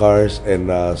several cars and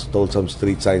stole some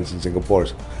street signs in Singapore.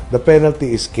 The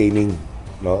penalty is caning.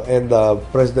 No? And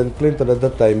President Clinton at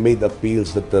that time made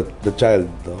appeals that the child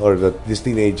or this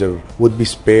teenager would be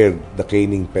spared the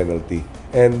caning penalty.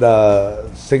 And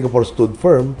Singapore stood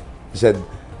firm. He said,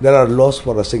 there are laws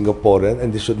for a Singaporean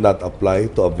and this should not apply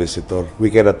to a visitor. We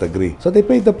cannot agree. So they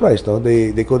paid the price. No,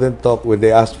 they couldn't talk. When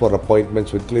they asked for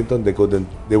appointments with Clinton,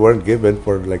 they weren't given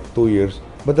for like 2 years.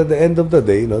 But at the end of the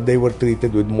day, they were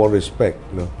treated with more respect,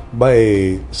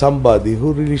 by somebody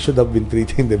who really should have been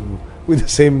treating them with the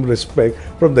same respect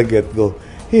from the get-go.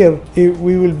 Here,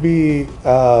 we will be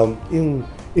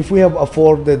if we have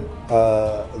afforded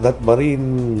that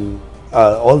Marine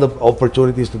all the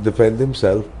opportunities to defend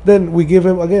himself, then we give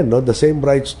him again the same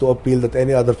rights to appeal that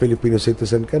any other Filipino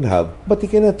citizen can have. But he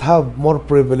cannot have more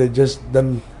privileges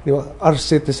than our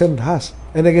citizen has.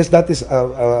 And I guess that is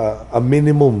a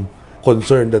minimum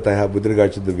concern that I have with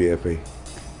regard to the VFA.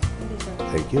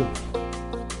 Thank you.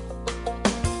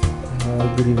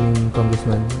 Good evening,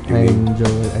 Congressman. I'm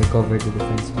Joel. I cover the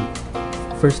defense beat.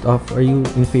 First off, are you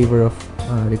in favor of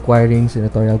requiring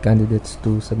senatorial candidates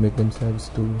to submit themselves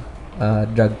to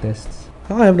drug tests?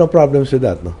 I have no problems with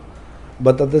that, no.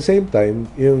 But at the same time,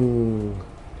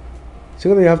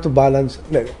 siguro you have to balance.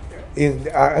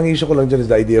 Ang issue ko lang dyan is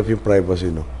the idea of yung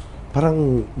privacy, no.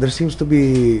 Parang there seems to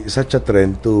be such a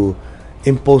trend to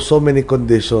impose so many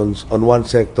conditions on one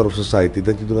sector of society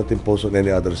that you do not impose on any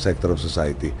other sector of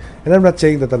society. And I'm not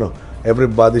saying that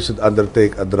everybody should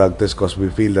undertake a drug test because we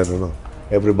feel that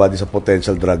everybody's a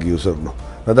potential drug user. No,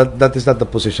 that is not the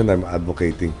position I'm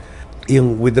advocating.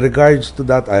 With regards to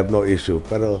that, I have no issue.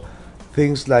 Pero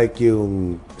things like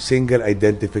yung single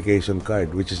identification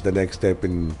card, which is the next step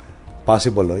in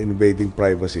possible invading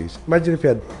privacies. Imagine if you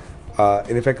had,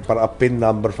 in effect, para a PIN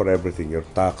number for everything: your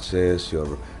taxes,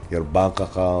 your bank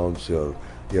accounts,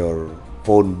 your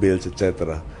phone bills,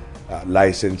 etc.,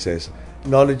 licenses.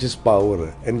 Knowledge is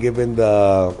power, and given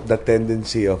the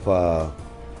tendency of,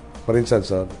 for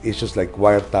instance, issues like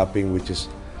wiretapping, which is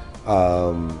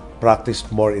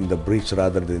practiced more in the breach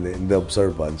rather than in the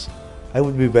observance, I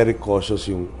would be very cautious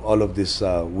all of this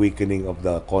weakening of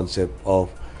the concept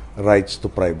of rights to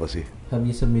privacy. Have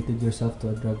you submitted yourself to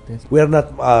a drug test? We are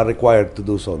not required to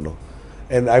do so, no.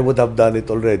 And I would have done it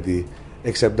already,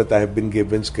 except that I have been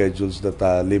given schedules that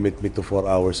limit me to 4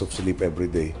 hours of sleep every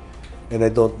day. And I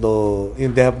don't know,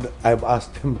 I've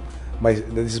asked them,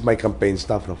 this is my campaign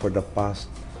staff for the past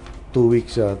 2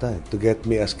 weeks to get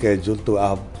me a schedule to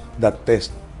have that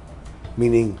test.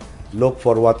 Meaning, look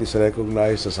for what is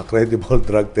recognized as a credible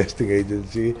drug testing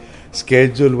agency,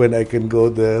 schedule when I can go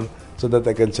there so that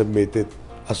I can submit it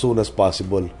as soon as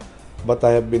possible. But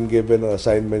I have been given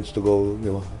assignments to go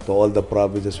to all the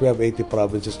provinces. We have 80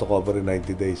 provinces to cover in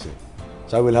 90 days.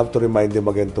 So I will have to remind them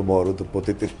again tomorrow to put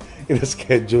it in a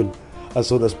schedule as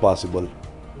soon as possible.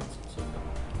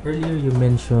 Earlier you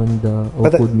mentioned the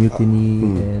Oakwood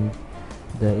Mutiny and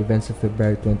the events of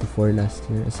February 24 last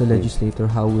year. As a legislator,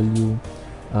 how will you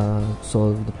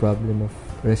solve the problem of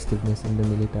restiveness in the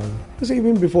military? Because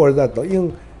even before that,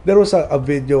 there was a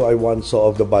video I once saw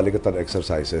of the Balikatan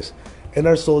exercises, and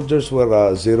our soldiers were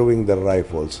zeroing their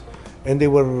rifles, and they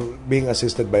were being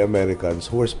assisted by Americans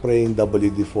who were spraying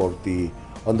WD-40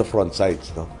 on the front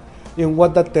sights. No?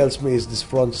 What that tells me is these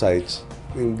front sights,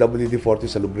 yung WD-40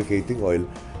 is a lubricating oil,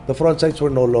 the front sights were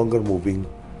no longer moving,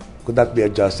 could not be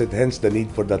adjusted, hence the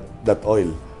need for that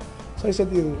oil. So I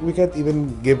said, we can't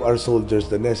even give our soldiers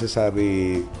the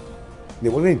necessary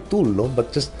tool, no?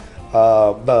 But just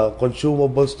the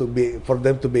consumables for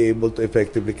them to be able to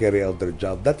effectively carry out their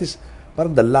job. That is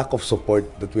parang the lack of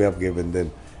support that we have given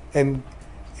them. And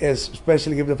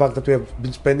especially given the fact that we have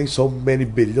been spending so many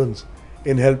billions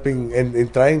in helping and in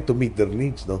trying to meet their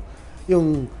needs, no?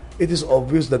 It is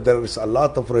obvious that there is a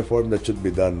lot of reform that should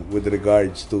be done with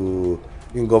regards to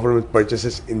government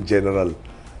purchases in general,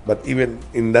 but even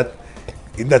in that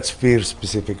sphere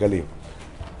specifically.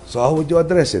 So how would you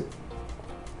address it?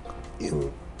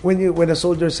 When a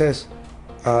soldier says,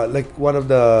 like one of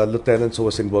the lieutenants who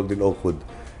was involved in Oakwood,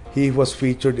 he was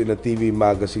featured in a TV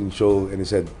magazine show, and he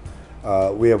said,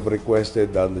 we have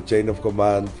requested on the chain of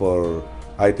command for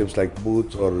items like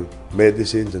boots or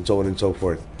medicines and so on and so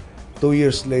forth. 2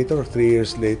 years later or 3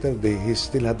 years later, he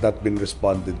still had not been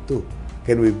responded to.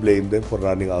 Can we blame them for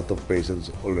running out of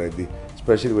patience already?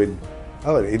 Especially when,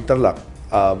 Interlock,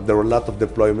 there were a lot of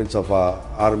deployments of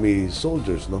army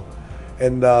soldiers, no?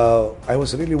 And I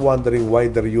was really wondering why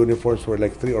their uniforms were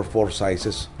like 3 or 4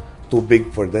 sizes too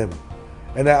big for them.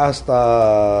 And I asked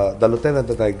the lieutenant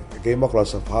that I came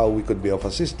across of how we could be of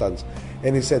assistance.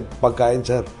 And he said, pagkain,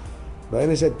 sir. No?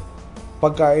 And he said,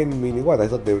 pagkain meaning what? I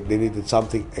thought they needed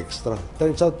something extra.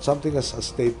 Turns out something as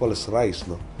staple as rice,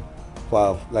 no?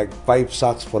 Like 5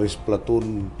 sacks for his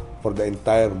platoon for the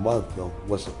entire month, no?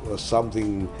 Was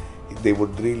something they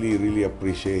would really, really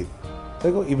appreciate.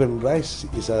 So even rice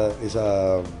is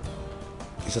a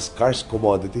scarce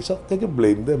commodity. So can you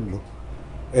blame them, no?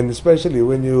 And especially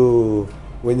when you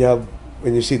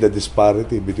see the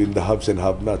disparity between the haves and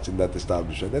have-nots in that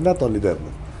establishment, and not only there,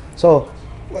 no? So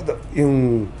I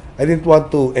didn't want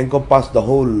to encompass the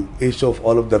whole issue of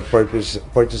all of their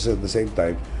purchases at the same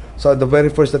time. So the very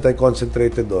first that I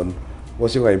concentrated on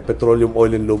was yung petroleum,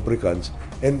 oil, and lubricants.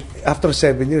 And after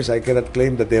 7 years, I cannot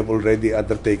claim that they have already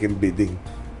undertaken bidding.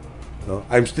 No?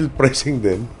 I'm still pressing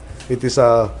them. It is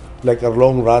like a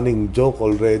long-running joke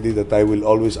already that I will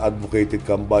always advocate it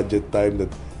come budget time that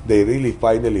they really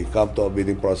finally come to a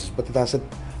bidding process. But it hasn't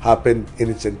happened in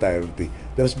its entirety.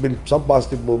 There's been some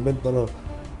positive movement, no,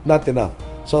 not enough.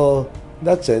 So in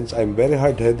that sense, I'm very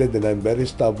hard-headed and I'm very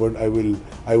stubborn. I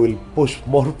will push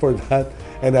more for that,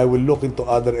 and I will look into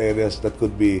other areas that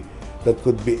could be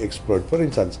explored. For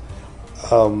instance,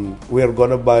 we are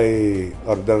gonna buy,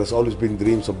 or there has always been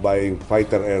dreams of buying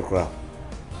fighter aircraft.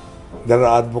 There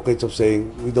are advocates of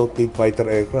saying we don't need fighter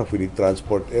aircraft, we need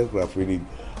transport aircraft, we need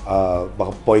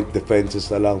point defenses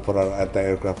na lang for our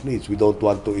anti-aircraft needs. We don't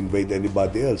want to invade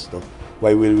anybody else, no?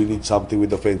 Why will we need something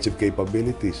with offensive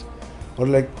capabilities? Or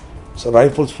like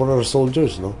rifles for our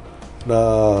soldiers, no?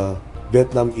 Na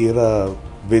Vietnam era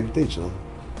vintage, no?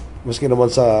 Maski naman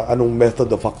sa anong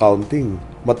method of accounting,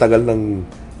 matagal nang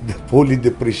fully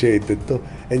depreciated to.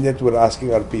 And yet we're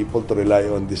asking our people to rely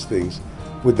on these things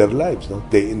with their lives, no?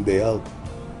 Day in, day out.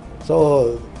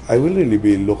 So I will really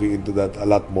be looking into that a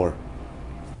lot more.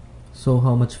 So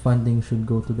how much funding should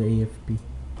go to the AFP?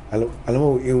 Alam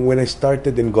mo, when I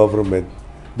started in government,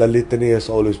 the litany has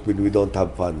always been we don't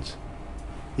have funds.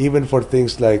 Even for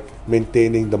things like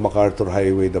maintaining the MacArthur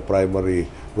Highway, the primary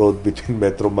road between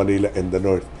Metro Manila and the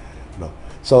north. No.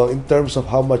 So in terms of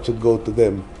how much should go to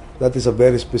them, that is a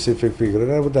very specific figure.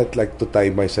 And I would not like to tie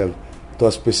myself to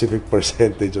a specific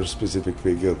percentage or specific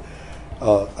figure.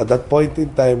 At that point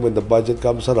in time, when the budget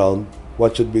comes around,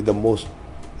 what should be the most,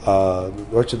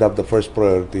 what should have the first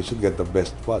priority, should get the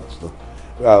best funds. No?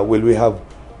 Will we have,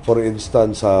 for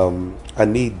instance, a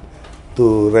need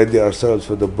to ready ourselves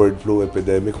for the bird flu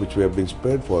epidemic, which we have been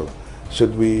spared for?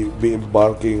 Should we be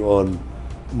embarking on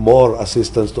more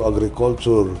assistance to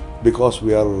agriculture because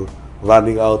we are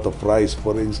running out of rice,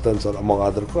 for instance, or among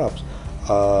other crops?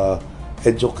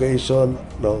 Education,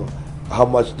 no? How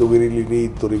much do we really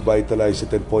need to revitalize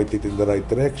it and point it in the right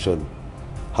direction?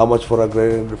 How much for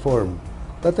agrarian reform?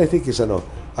 That, I think, is a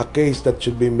case that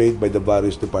should be made by the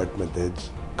various department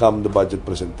heads come the budget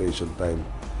presentation time.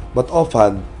 But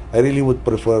offhand, I really would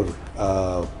prefer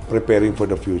preparing for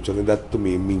the future, and that to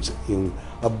me means in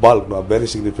a bulk, a very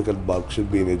significant bulk, should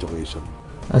be in education.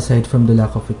 Aside from the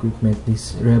lack of equipment,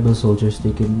 these rebel soldiers,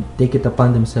 they take it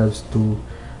upon themselves to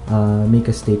make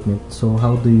a statement. So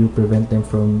how do you prevent them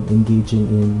from engaging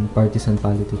in partisan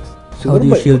politics? How do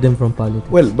you shield them from politics?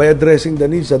 Well, by addressing the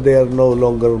needs that they are no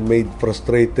longer made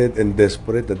frustrated and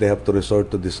desperate, that they have to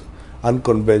resort to this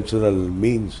unconventional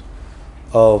means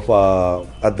of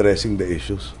addressing the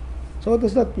issues. So what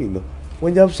does that mean? No?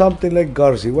 When you have something like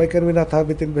Garci, why can we not have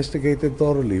it investigated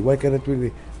thoroughly? Why cannot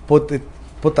we put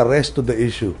a rest to the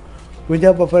issue? When you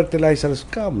have a fertilizer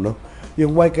scam, no?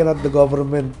 Why cannot the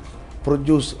government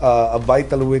produce a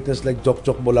vital witness like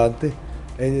Jokjok Bolante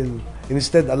and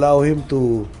instead allow him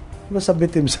to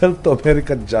submit himself to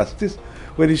American justice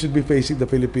when he should be facing the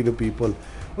Filipino people?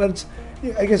 Well,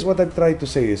 I guess what I'm trying to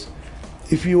say is,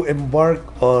 if you embark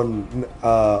on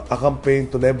a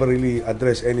campaign to never really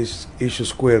address any issue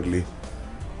squarely,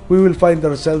 we will find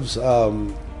ourselves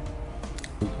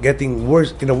getting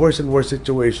worse, in a worse and worse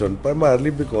situation, primarily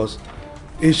because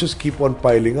issues keep on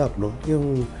piling up. No,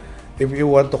 if you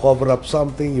want to cover up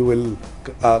something, you will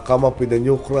come up with a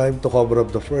new crime to cover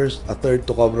up the first, a third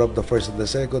to cover up the first and the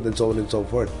second, and so on and so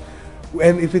forth.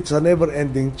 And if it's a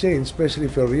never-ending chain, especially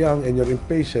if you're young and you're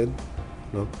impatient,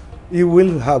 no, you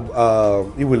will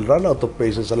run out of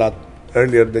patience a lot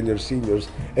earlier than your seniors,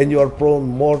 and you are prone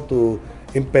more to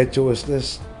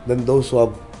impetuousness than those who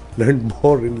have learned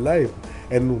more in life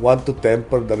and want to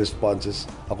temper the responses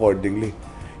accordingly.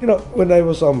 When I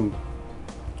was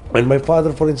when my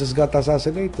father, for instance, got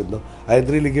assassinated, no, I had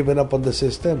really given up on the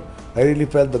system. I really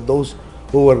felt that those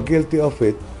who were guilty of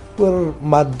it were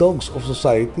mad dogs of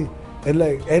society. And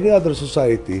like any other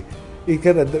society,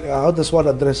 how does one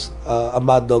address a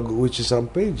mad dog which is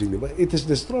rampaging? It is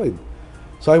destroyed.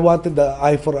 So I wanted the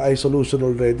eye for eye solution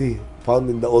already, found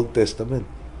in the Old Testament.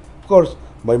 Of course,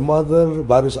 my mother,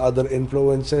 various other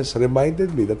influences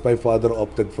reminded me that my father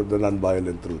opted for the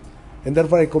nonviolent route. And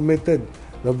therefore I committed,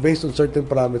 based on certain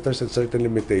parameters and certain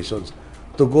limitations,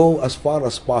 to go as far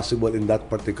as possible in that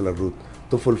particular route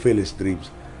to fulfill his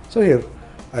dreams. So here,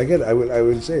 again, I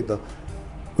will say,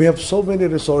 we have so many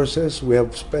resources, we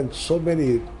have spent so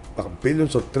many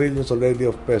billions or trillions already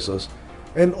of pesos,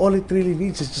 and all it really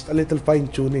needs is just a little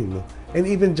fine-tuning, no? And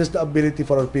even just the ability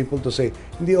for our people to say,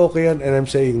 hindi okay yan, and I'm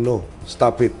saying no,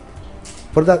 stop it.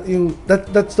 For that,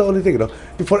 that's the only thing, no?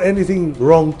 If for anything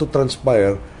wrong to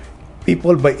transpire,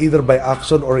 people either by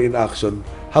action or inaction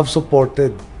have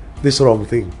supported this wrong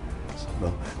thing. No?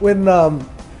 When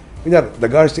the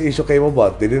Garcia issue came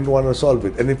about, they didn't want to solve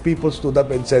it, and then people stood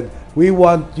up and said, we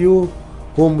want you,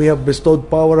 whom we have bestowed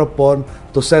power upon,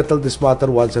 to settle this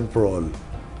matter once and for all.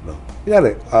 No.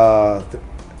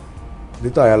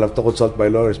 Dito I'll have to consult my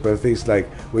lawyers, but things like,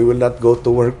 we will not go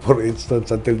to work, for instance,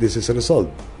 until this is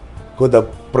resolved, could have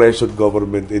pressured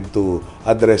government into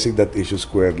addressing that issue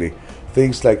squarely.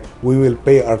 Things like, we will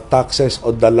pay our taxes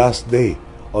on the last day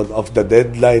of the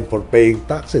deadline for paying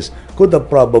taxes, could have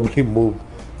probably moved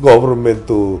government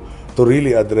to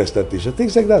really address that issue.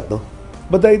 Things like that, no?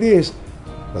 But the idea is,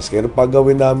 maski ano pa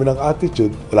gawin namin ng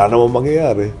attitude, wala namang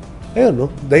mangyayari. Ayun, no?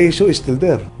 The issue is still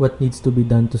there. What needs to be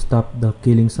done to stop the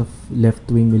killings of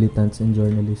left-wing militants and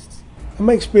journalists?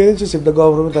 My experience is, if the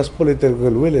government has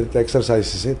political will, it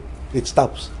exercises it. It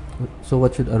stops. So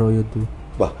what should Arroyo do?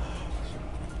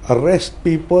 Arrest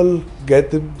people,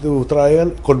 get them to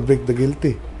trial, convict the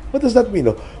guilty. What does that mean?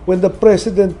 No? When the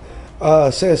president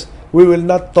says, we will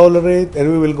not tolerate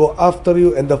and we will go after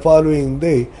you, and the following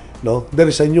day, no, there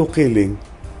is a new killing,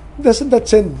 doesn't that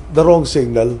send the wrong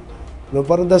signal? No,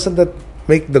 parang doesn't that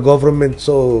make the government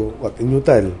so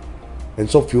inutile and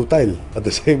so futile at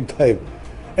the same time?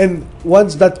 And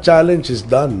once that challenge is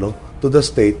done, no, to the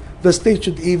state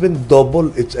should even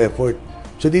double its effort,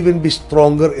 should even be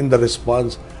stronger in the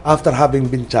response after having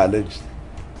been challenged.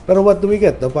 Pero what do we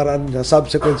get? No, parang a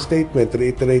subsequent statement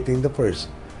reiterating the first.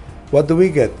 What do we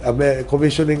get?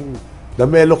 Commissioning the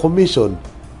Melo Commission,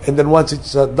 and then once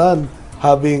it's done,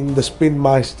 having the spin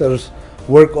masters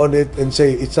work on it and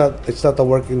say it's not a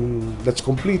work that's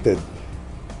completed.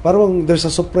 Parang there's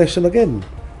a suppression again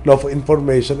of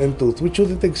information and truth, which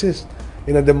shouldn't exist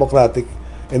in a democratic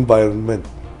environment,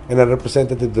 in a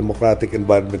representative democratic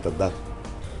environment at that.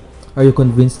 Are you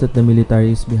convinced that the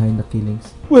military is behind the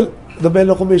killings? Well, the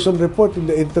Melo Commission report in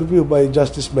the interview by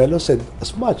Justice Melo said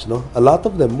as much, no? A lot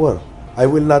of them were. I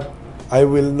will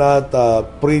not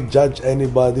prejudge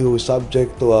anybody who is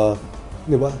subject to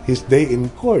his day in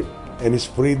court and his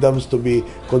freedoms to be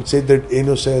considered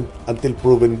innocent until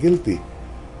proven guilty.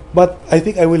 But I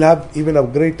think I will have even a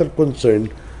greater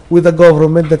concern with a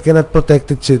government that cannot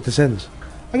protect its citizens.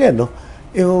 Again, no?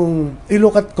 You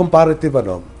look at comparative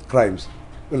crimes.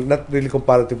 Well, not really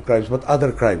comparative crimes, but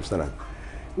other crimes na lang.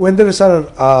 When there is a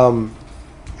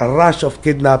rush of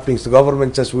kidnappings, the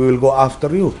government says, we will go after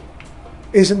you.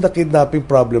 Isn't the kidnapping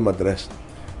problem addressed?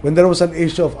 When there was an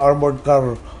issue of armored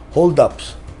car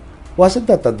holdups, wasn't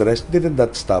that addressed? Didn't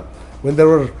that stop? When there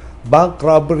were bank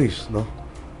robberies, no?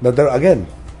 That there again,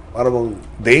 parang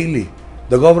daily,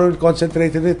 the government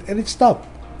concentrated it and it stopped.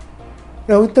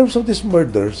 Now, in terms of these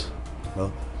murders,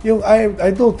 no,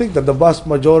 I don't think that the vast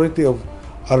majority of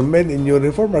our men in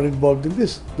uniform are involved in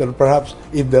this. There perhaps,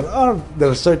 if there are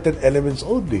certain elements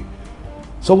only.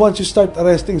 So once you start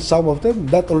arresting some of them,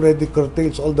 that already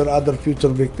curtails all their other future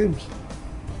victims.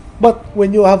 But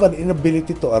when you have an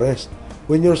inability to arrest,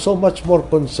 when you're so much more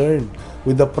concerned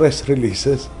with the press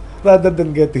releases rather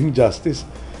than getting justice,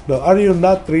 no, are you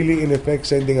not really in effect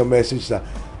sending a message that,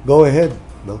 go ahead,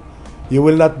 no, you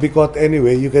will not be caught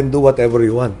anyway, you can do whatever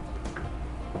you want?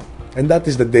 And that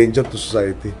is the danger to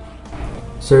society.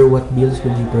 Sir, what bills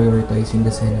will you prioritize in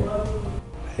the Senate?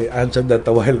 I answered that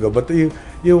a while ago, but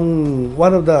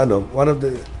one of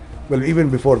the well, even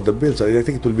before the bills, I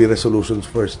think it will be resolutions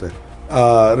first.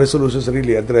 resolutions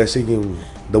really addressing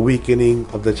the weakening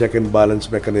of the check and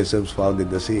balance mechanisms found in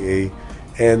the CA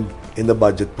and in the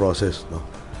budget process. No?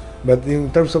 But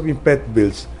in terms of yung pet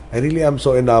bills, I really am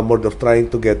so enamored of trying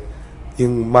to get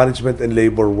in management and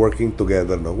labor working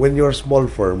together. No? When you're a small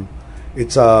firm,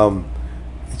 it's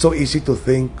so easy to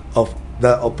think of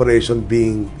the operation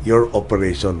being your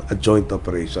operation, a joint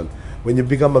operation. When you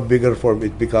become a bigger firm,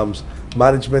 it becomes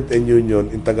management and union.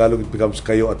 In Tagalog, it becomes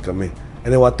kayo at kami.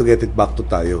 And I want to get it back to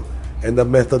tayo. And the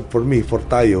method for me, for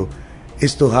tayo,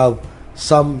 is to have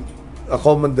a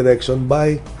common direction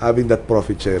by having that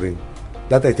profit sharing.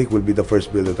 That I think will be the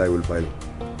first bill that I will file.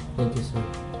 Thank you, sir.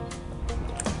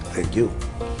 Thank you.